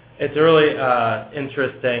 It's a really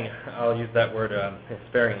interesting, I'll use that word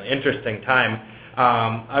sparingly, interesting time.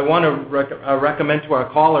 I want to recommend to our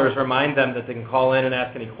callers, remind them that they can call in and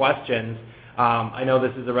ask any questions. I know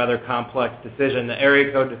this is a rather complex decision. The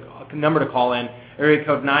area code number to call in, area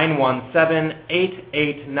code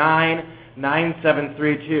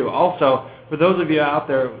 917-889-9732. Also, for those of you out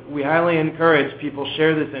there, we highly encourage people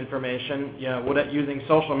share this information, using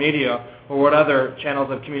social media or what other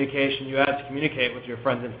channels of communication you have to communicate with your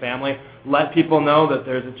friends and family. Let people know that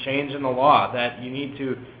there's a change in the law, that you need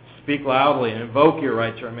to speak loudly and invoke your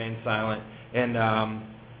right to remain silent. And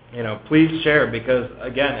please share, because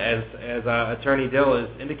again, as Attorney Dill is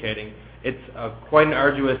indicating, it's quite an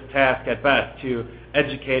arduous task at best to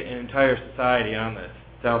educate an entire society on this.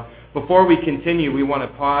 So before we continue, we want to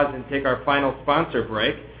pause and take our final sponsor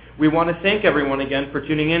break. We want to thank everyone again for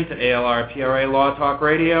tuning in to ALR PRA Law Talk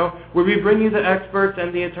Radio, where we bring you the experts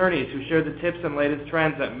and the attorneys who share the tips and latest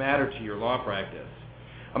trends that matter to your law practice.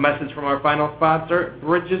 A message from our final sponsor,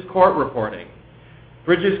 Bridges Court Reporting.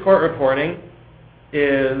 Bridges Court Reporting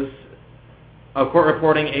is a court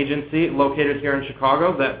reporting agency located here in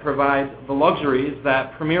Chicago that provides the luxuries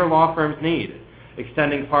that premier law firms need,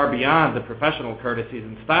 extending far beyond the professional courtesies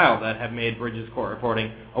and style that have made Bridges Court Reporting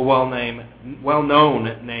a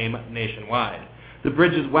well-known name nationwide. The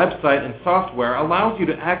Bridges website and software allows you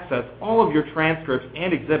to access all of your transcripts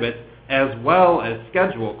and exhibits, as well as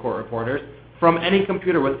schedule court reporters from any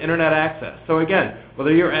computer with internet access. So again,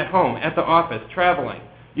 whether you're at home, at the office, traveling,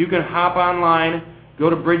 you can hop online, Go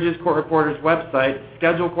to Bridges Court Reporter's website,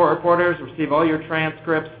 schedule court reporters, receive all your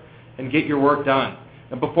transcripts, and get your work done.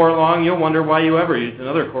 And before long, you'll wonder why you ever used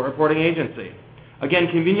another court reporting agency. Again,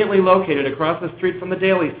 conveniently located across the street from the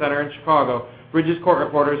Daily Center in Chicago, Bridges Court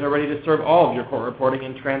Reporters are ready to serve all of your court reporting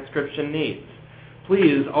and transcription needs.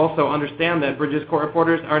 Please also understand that Bridges Court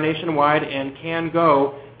Reporters are nationwide and can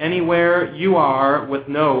go anywhere you are with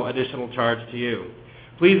no additional charge to you.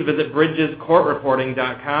 Please visit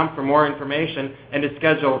bridgescourtreporting.com for more information and to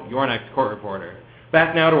schedule your next court reporter.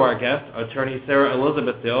 Back now to our guest, Attorney Sara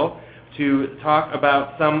Elizabeth Dill, to talk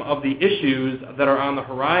about some of the issues that are on the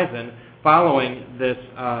horizon following this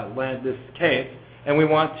case. And we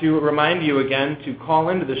want to remind you again to call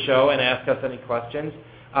into the show and ask us any questions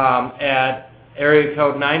at area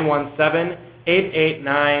code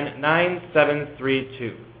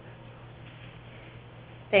 917-889-9732.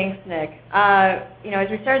 Thanks, Nick. As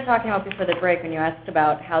we started talking about before the break, when you asked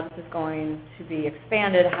about how this is going to be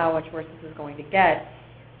expanded, how much worse this is going to get,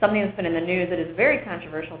 something that's been in the news that is a very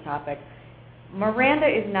controversial topic, Miranda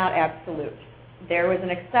is not absolute. There was an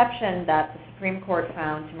exception that the Supreme Court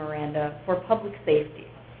found to Miranda for public safety.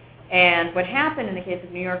 And what happened in the case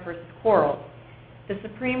of New York versus Quarles, the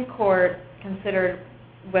Supreme Court considered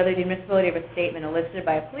whether the admissibility of a statement elicited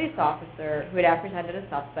by a police officer who had apprehended a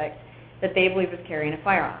suspect that they believed was carrying a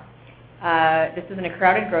firearm. This was in a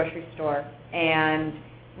crowded grocery store, and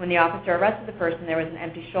when the officer arrested the person, there was an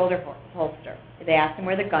empty shoulder holster. They asked him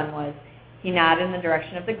where the gun was. He nodded in the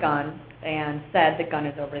direction of the gun and said, "The gun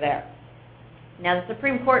is over there." Now, the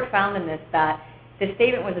Supreme Court found in this that the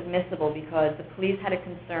statement was admissible because the police had a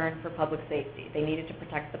concern for public safety. They needed to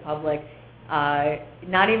protect the public,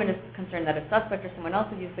 not even a concern that a suspect or someone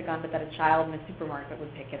else would use the gun, but that a child in a supermarket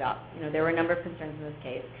would pick it up. There were a number of concerns in this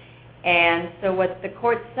case. And so what the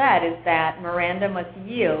court said is that Miranda must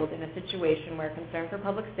yield in a situation where concern for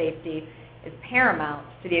public safety is paramount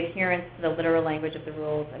to the adherence to the literal language of the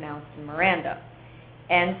rules announced in Miranda.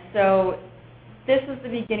 And so this was the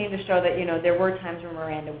beginning to show that, there were times where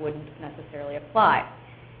Miranda wouldn't necessarily apply.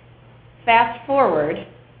 Fast forward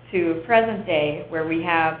to present day, where we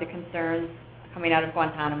have the concerns coming out of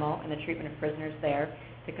Guantanamo and the treatment of prisoners there,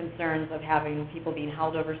 the concerns of having people being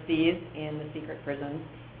held overseas in the secret prisons,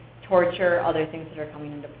 torture, other things that are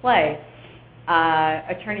coming into play.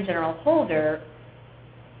 Attorney General Holder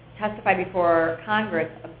testified before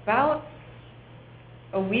Congress about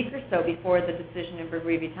a week or so before the decision in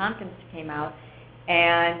Berghuis v. Thompkins came out,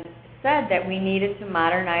 and said that we needed to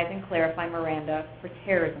modernize and clarify Miranda for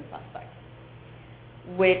terrorism suspects,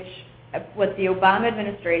 which what the Obama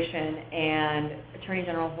administration and Attorney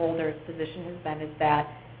General Holder's position has been is that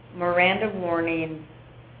Miranda warnings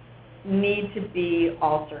need to be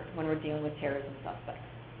altered when we're dealing with terrorism suspects.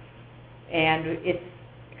 And it's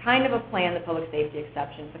kind of a plan, the public safety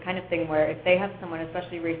exception. It's the kind of thing where if they have someone,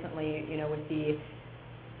 especially recently, with the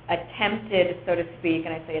attempted, so to speak,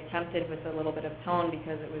 and I say attempted with a little bit of tone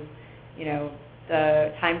because it was,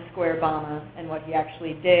 the Times Square bomber and what he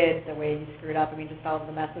actually did, the way he screwed up, just all of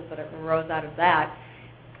the messes that arose out of that.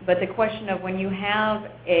 But the question of when you have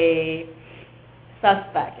a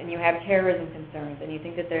suspect and you have terrorism concerns and you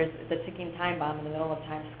think that there's the ticking time bomb in the middle of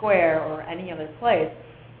Times Square or any other place,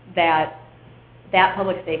 that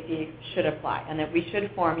public safety should apply and that we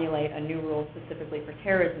should formulate a new rule specifically for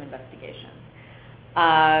terrorism investigations.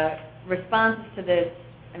 Responses to this,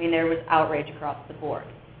 there was outrage across the board.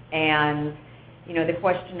 And, the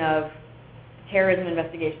question of terrorism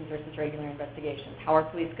investigations versus regular investigations. How are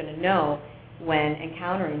police going to know when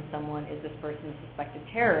encountering someone, is this person a suspected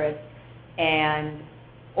terrorist,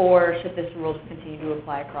 or should this rule just continue to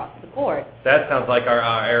apply across the board? That sounds like our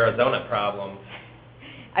Arizona problem.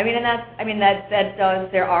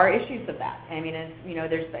 There are issues of that.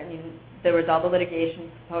 There was all the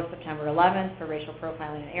litigation post September 11th for racial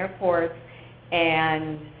profiling in airports,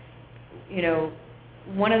 and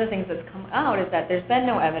one of the things that's come out is that there's been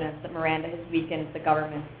no evidence that Miranda has weakened the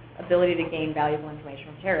government's ability to gain valuable information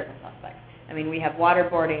from terrorism suspects. We have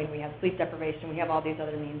waterboarding, we have sleep deprivation, we have all these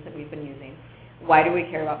other means that we've been using. Why do we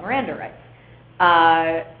care about Miranda rights?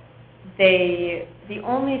 The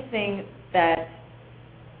only thing that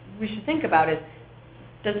we should think about is,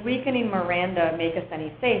 does weakening Miranda make us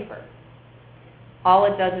any safer? All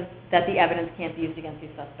it does is that the evidence can't be used against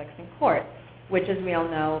these suspects in court, which, as we all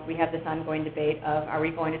know, we have this ongoing debate of, are we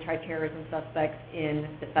going to try terrorism suspects in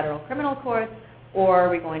the federal criminal courts, or are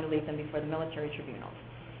we going to leave them before the military tribunals?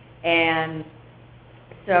 And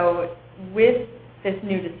so with this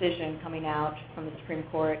new decision coming out from the Supreme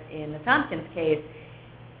Court in the Thompkins case,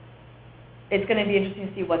 it's going to be interesting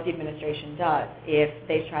to see what the administration does. If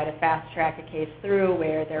they try to fast-track a case through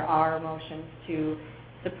where there are motions to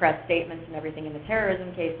suppress statements and everything in the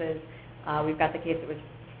terrorism cases. We've got the case that was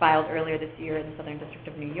filed earlier this year in the Southern District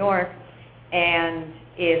of New York. And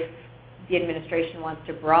if the administration wants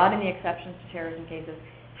to broaden the exceptions to terrorism cases,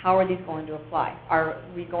 how are these going to apply? Are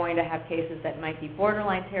we going to have cases that might be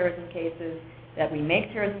borderline terrorism cases, that we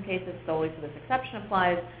make terrorism cases solely so this exception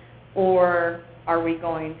applies, or are we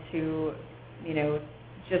going to,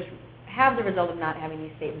 just have the result of not having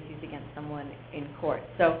these statements used against someone in court?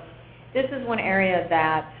 So this is one area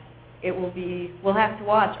that we'll have to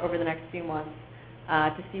watch over the next few months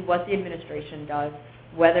to see what the administration does,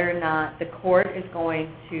 whether or not the court is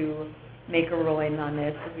going to make a ruling on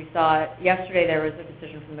this. As we saw yesterday, there was a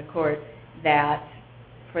decision from the court that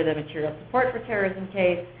for the material support for terrorism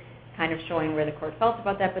case, kind of showing where the court felt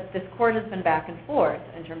about that, but this court has been back and forth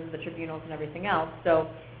in terms of the tribunals and everything else. So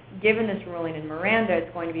given this ruling in Miranda,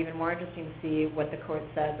 it's going to be even more interesting to see what the court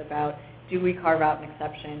says about, do we carve out an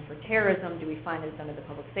exception for terrorism? Do we find it's under the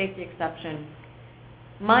public safety exception?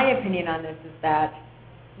 My opinion on this is that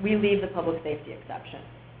we leave the public safety exception,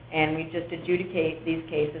 and we just adjudicate these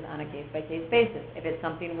cases on a case-by-case basis. If it's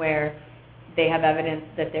something where they have evidence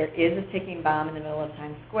that there is a ticking bomb in the middle of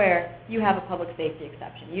Times Square, you have a public safety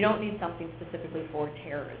exception. You don't need something specifically for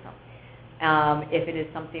terrorism. If it is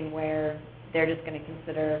something where they're just going to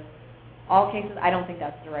consider all cases, I don't think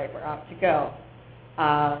that's the right route to go.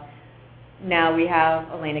 Now we have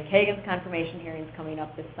Elena Kagan's confirmation hearings coming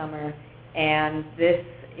up this summer, and this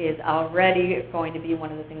is already going to be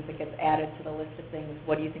one of the things that gets added to the list of things.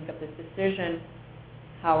 What do you think of this decision?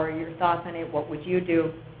 How are your thoughts on it? What would you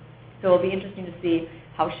do? So it'll be interesting to see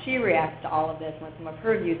how she reacts to all of this, what some of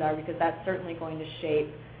her views are, because that's certainly going to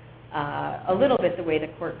shape a little bit the way the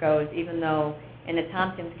court goes, even though in the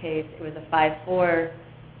Thompkins case it was a 5-4.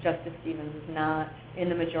 Justice Stevens is not in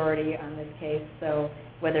the majority on this case, so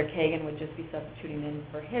whether Kagan would just be substituting in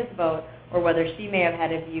for his vote, or whether she may have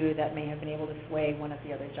had a view that may have been able to sway one of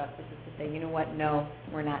the other justices to say, you know what, no,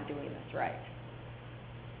 we're not doing this right.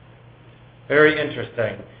 Very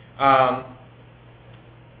interesting. A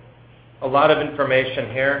lot of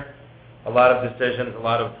information here, a lot of decisions, a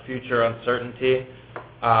lot of future uncertainty.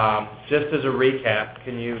 Just as a recap,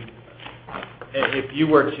 can you, if you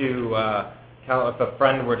were to if a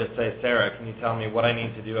friend were to say, Sara, can you tell me what I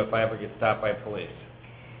need to do if I ever get stopped by police?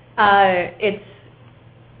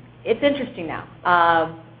 It's interesting now.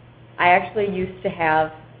 I actually used to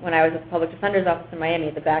have, when I was at the Public Defender's Office in Miami,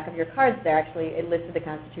 at the back of your cards there, actually, it listed the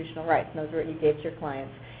constitutional rights, and those were what you gave to your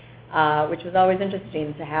clients, which was always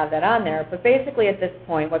interesting to have that on there. But basically at this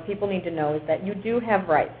point, what people need to know is that you do have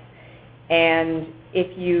rights. And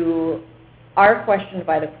if you are questioned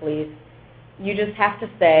by the police, you just have to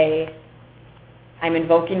say, I'm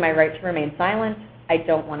invoking my right to remain silent. I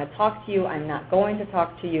don't want to talk to you. I'm not going to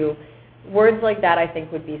talk to you. Words like that, I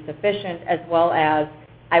think, would be sufficient, as well as,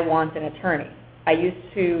 I want an attorney. I used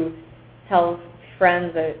to tell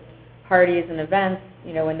friends at parties and events,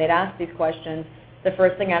 when they'd ask these questions, the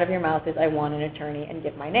first thing out of your mouth is, I want an attorney, and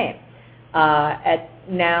give my name.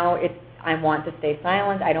 Now, it's, I want to stay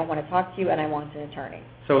silent, I don't want to talk to you, and I want an attorney.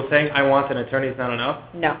 So saying, I want an attorney is not enough?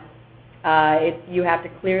 No. You have to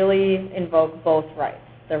clearly invoke both rights,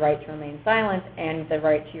 the right to remain silent and the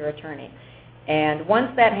right to your attorney. And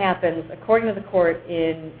once that happens, according to the court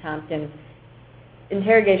in Thompkins,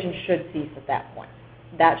 interrogation should cease at that point.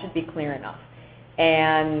 That should be clear enough.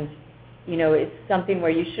 And, it's something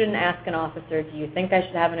where you shouldn't ask an officer, do you think I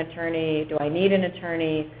should have an attorney? Do I need an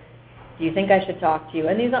attorney? Do you think I should talk to you?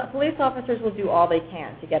 And these police officers will do all they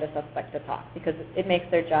can to get a suspect to talk, because it makes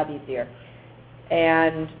their job easier.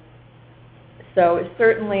 And so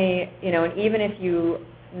certainly, and even if you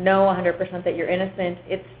know 100% that you're innocent,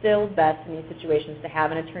 it's still best in these situations to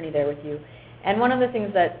have an attorney there with you. And one of the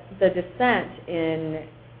things that the dissent in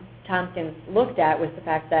Thompkins looked at was the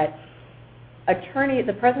fact that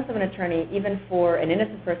the presence of an attorney, even for an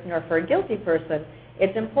innocent person or for a guilty person,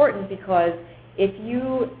 it's important, because if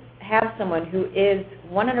you have someone who is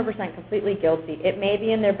 100% completely guilty, it may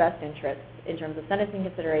be in their best interest, in terms of sentencing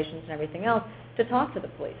considerations and everything else, to talk to the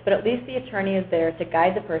police. But at least the attorney is there to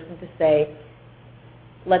guide the person to say,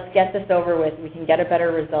 let's get this over with, we can get a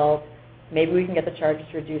better result, maybe we can get the charges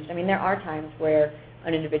reduced. I mean, there are times where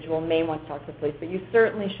an individual may want to talk to the police, but you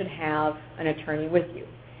certainly should have an attorney with you.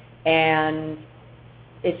 And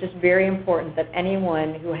it's just very important that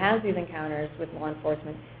anyone who has these encounters with law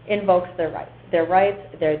enforcement invokes their rights. Their rights,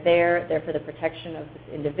 they're for the protection of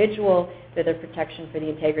this individual, they're the protection for the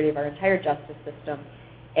integrity of our entire justice system.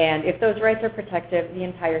 And if those rights are protected, the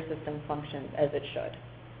entire system functions as it should.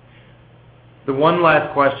 The one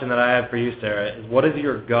last question that I have for you, Sara, is what does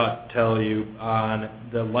your gut tell you on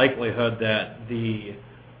the likelihood that the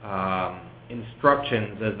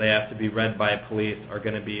instructions as they have to be read by police are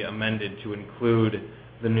going to be amended to include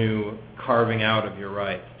the new carving out of your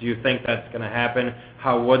rights. Do you think that's going to happen?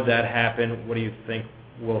 How would that happen? What do you think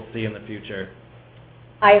we'll see in the future?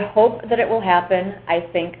 I hope that it will happen. I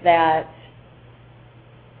think that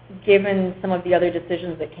given some of the other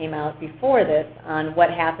decisions that came out before this on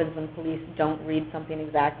what happens when police don't read something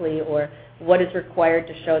exactly or what is required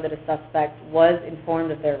to show that a suspect was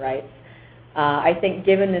informed of their rights, I think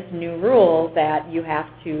given this new rule that you have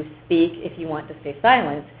to speak if you want to stay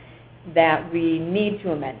silent, that we need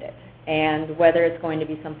to amend it. And whether it's going to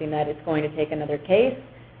be something that it's going to take another case,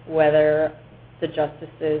 whether the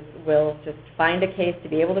justices will just find a case to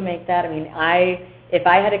be able to make that. I mean, if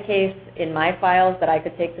I had a case in my files that I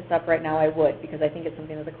could take this up right now, I would, because I think it's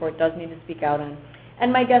something that the court does need to speak out on.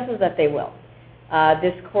 And my guess is that they will.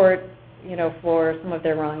 This court, for some of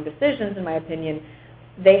their wrong decisions, in my opinion,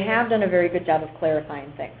 they have done a very good job of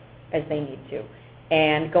clarifying things as they need to.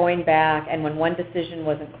 And going back, and when one decision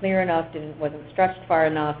wasn't clear enough, wasn't stretched far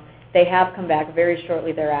enough, they have come back very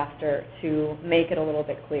shortly thereafter to make it a little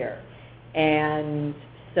bit clearer. And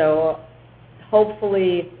so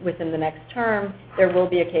hopefully within the next term, there will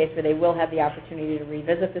be a case where they will have the opportunity to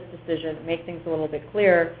revisit this decision, make things a little bit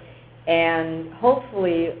clearer, and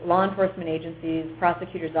hopefully law enforcement agencies,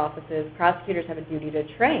 prosecutors' offices, prosecutors have a duty to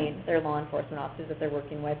train their law enforcement officers that they're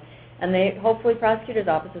working with, and hopefully prosecutors'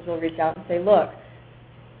 offices will reach out and say, look,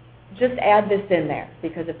 just add this in there,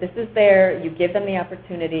 because if this is there, you give them the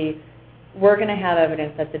opportunity, we're going to have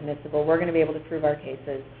evidence that's admissible, we're going to be able to prove our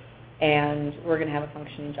cases, and we're going to have a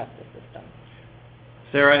functioning justice system.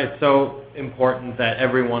 Sara, it's so important that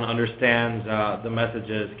everyone understands the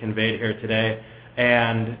messages conveyed here today,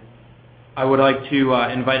 and I would like to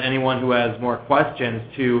invite anyone who has more questions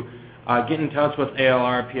to get in touch with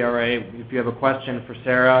ALR-PRA if you have a question for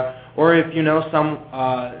Sara, or if you know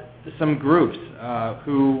some groups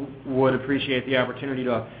who would appreciate the opportunity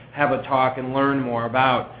to have a talk and learn more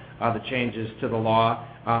about the changes to the law.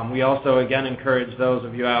 We also, again, encourage those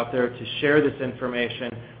of you out there to share this information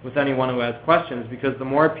with anyone who has questions, because the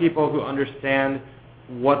more people who understand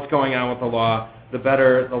what's going on with the law, the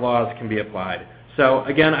better the laws can be applied. So,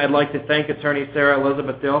 again, I'd like to thank Attorney Sara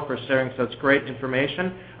Elizabeth Dill for sharing such great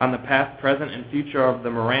information on the past, present, and future of the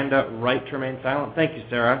Miranda right to remain silent. Thank you,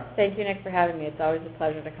 Sara. Thank you, Nick, for having me. It's always a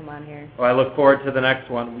pleasure to come on here. Well, I look forward to the next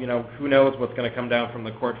one. Who knows what's going to come down from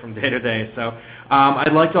the court from day to day. So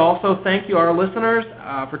I'd like to also thank you, our listeners,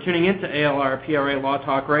 for tuning in to ALR-PRA Law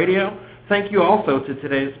Talk Radio. Thank you also to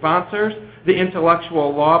today's sponsors, the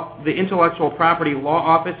Intellectual Property Law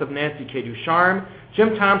Office of Nancy K. Ducharme,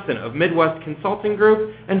 Jim Thompson of Midwest Consulting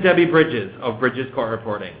Group, and Debbie Bridges of Bridges Court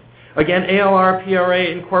Reporting. Again, ALR-PRA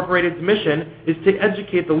Incorporated's mission is to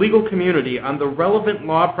educate the legal community on the relevant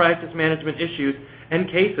law practice management issues and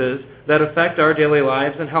cases that affect our daily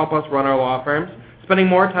lives and help us run our law firms, spending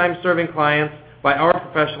more time serving clients by our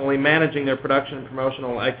professionally managing their production and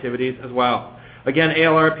promotional activities as well. Again,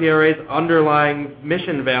 ALR-PRA's underlying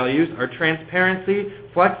mission values are transparency,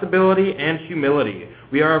 flexibility, and humility.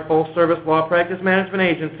 We are a full-service law practice management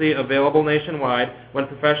agency available nationwide when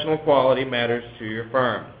professional quality matters to your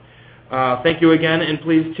firm. Thank you again, and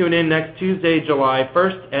please tune in next Tuesday, July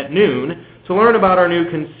 1st at noon to learn about our new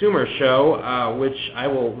consumer show, which I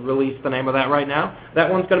will release the name of that right now.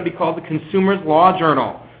 That one's going to be called the Consumer's Law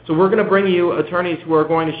Journal. So we're going to bring you attorneys who are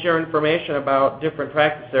going to share information about different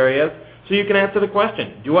practice areas so you can answer the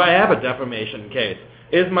question, do I have a defamation case?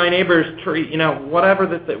 Is my neighbor's tree,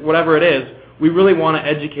 whatever it is, we really want to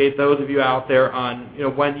educate those of you out there on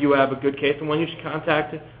when you have a good case and when you should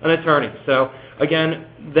contact an attorney. So again,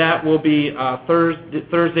 that will be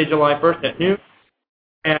Thursday, July 1st at noon.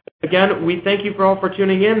 And again, we thank you all for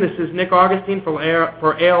tuning in. This is Nick Augustine for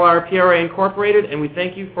ALR-PRA Incorporated, and we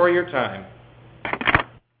thank you for your time.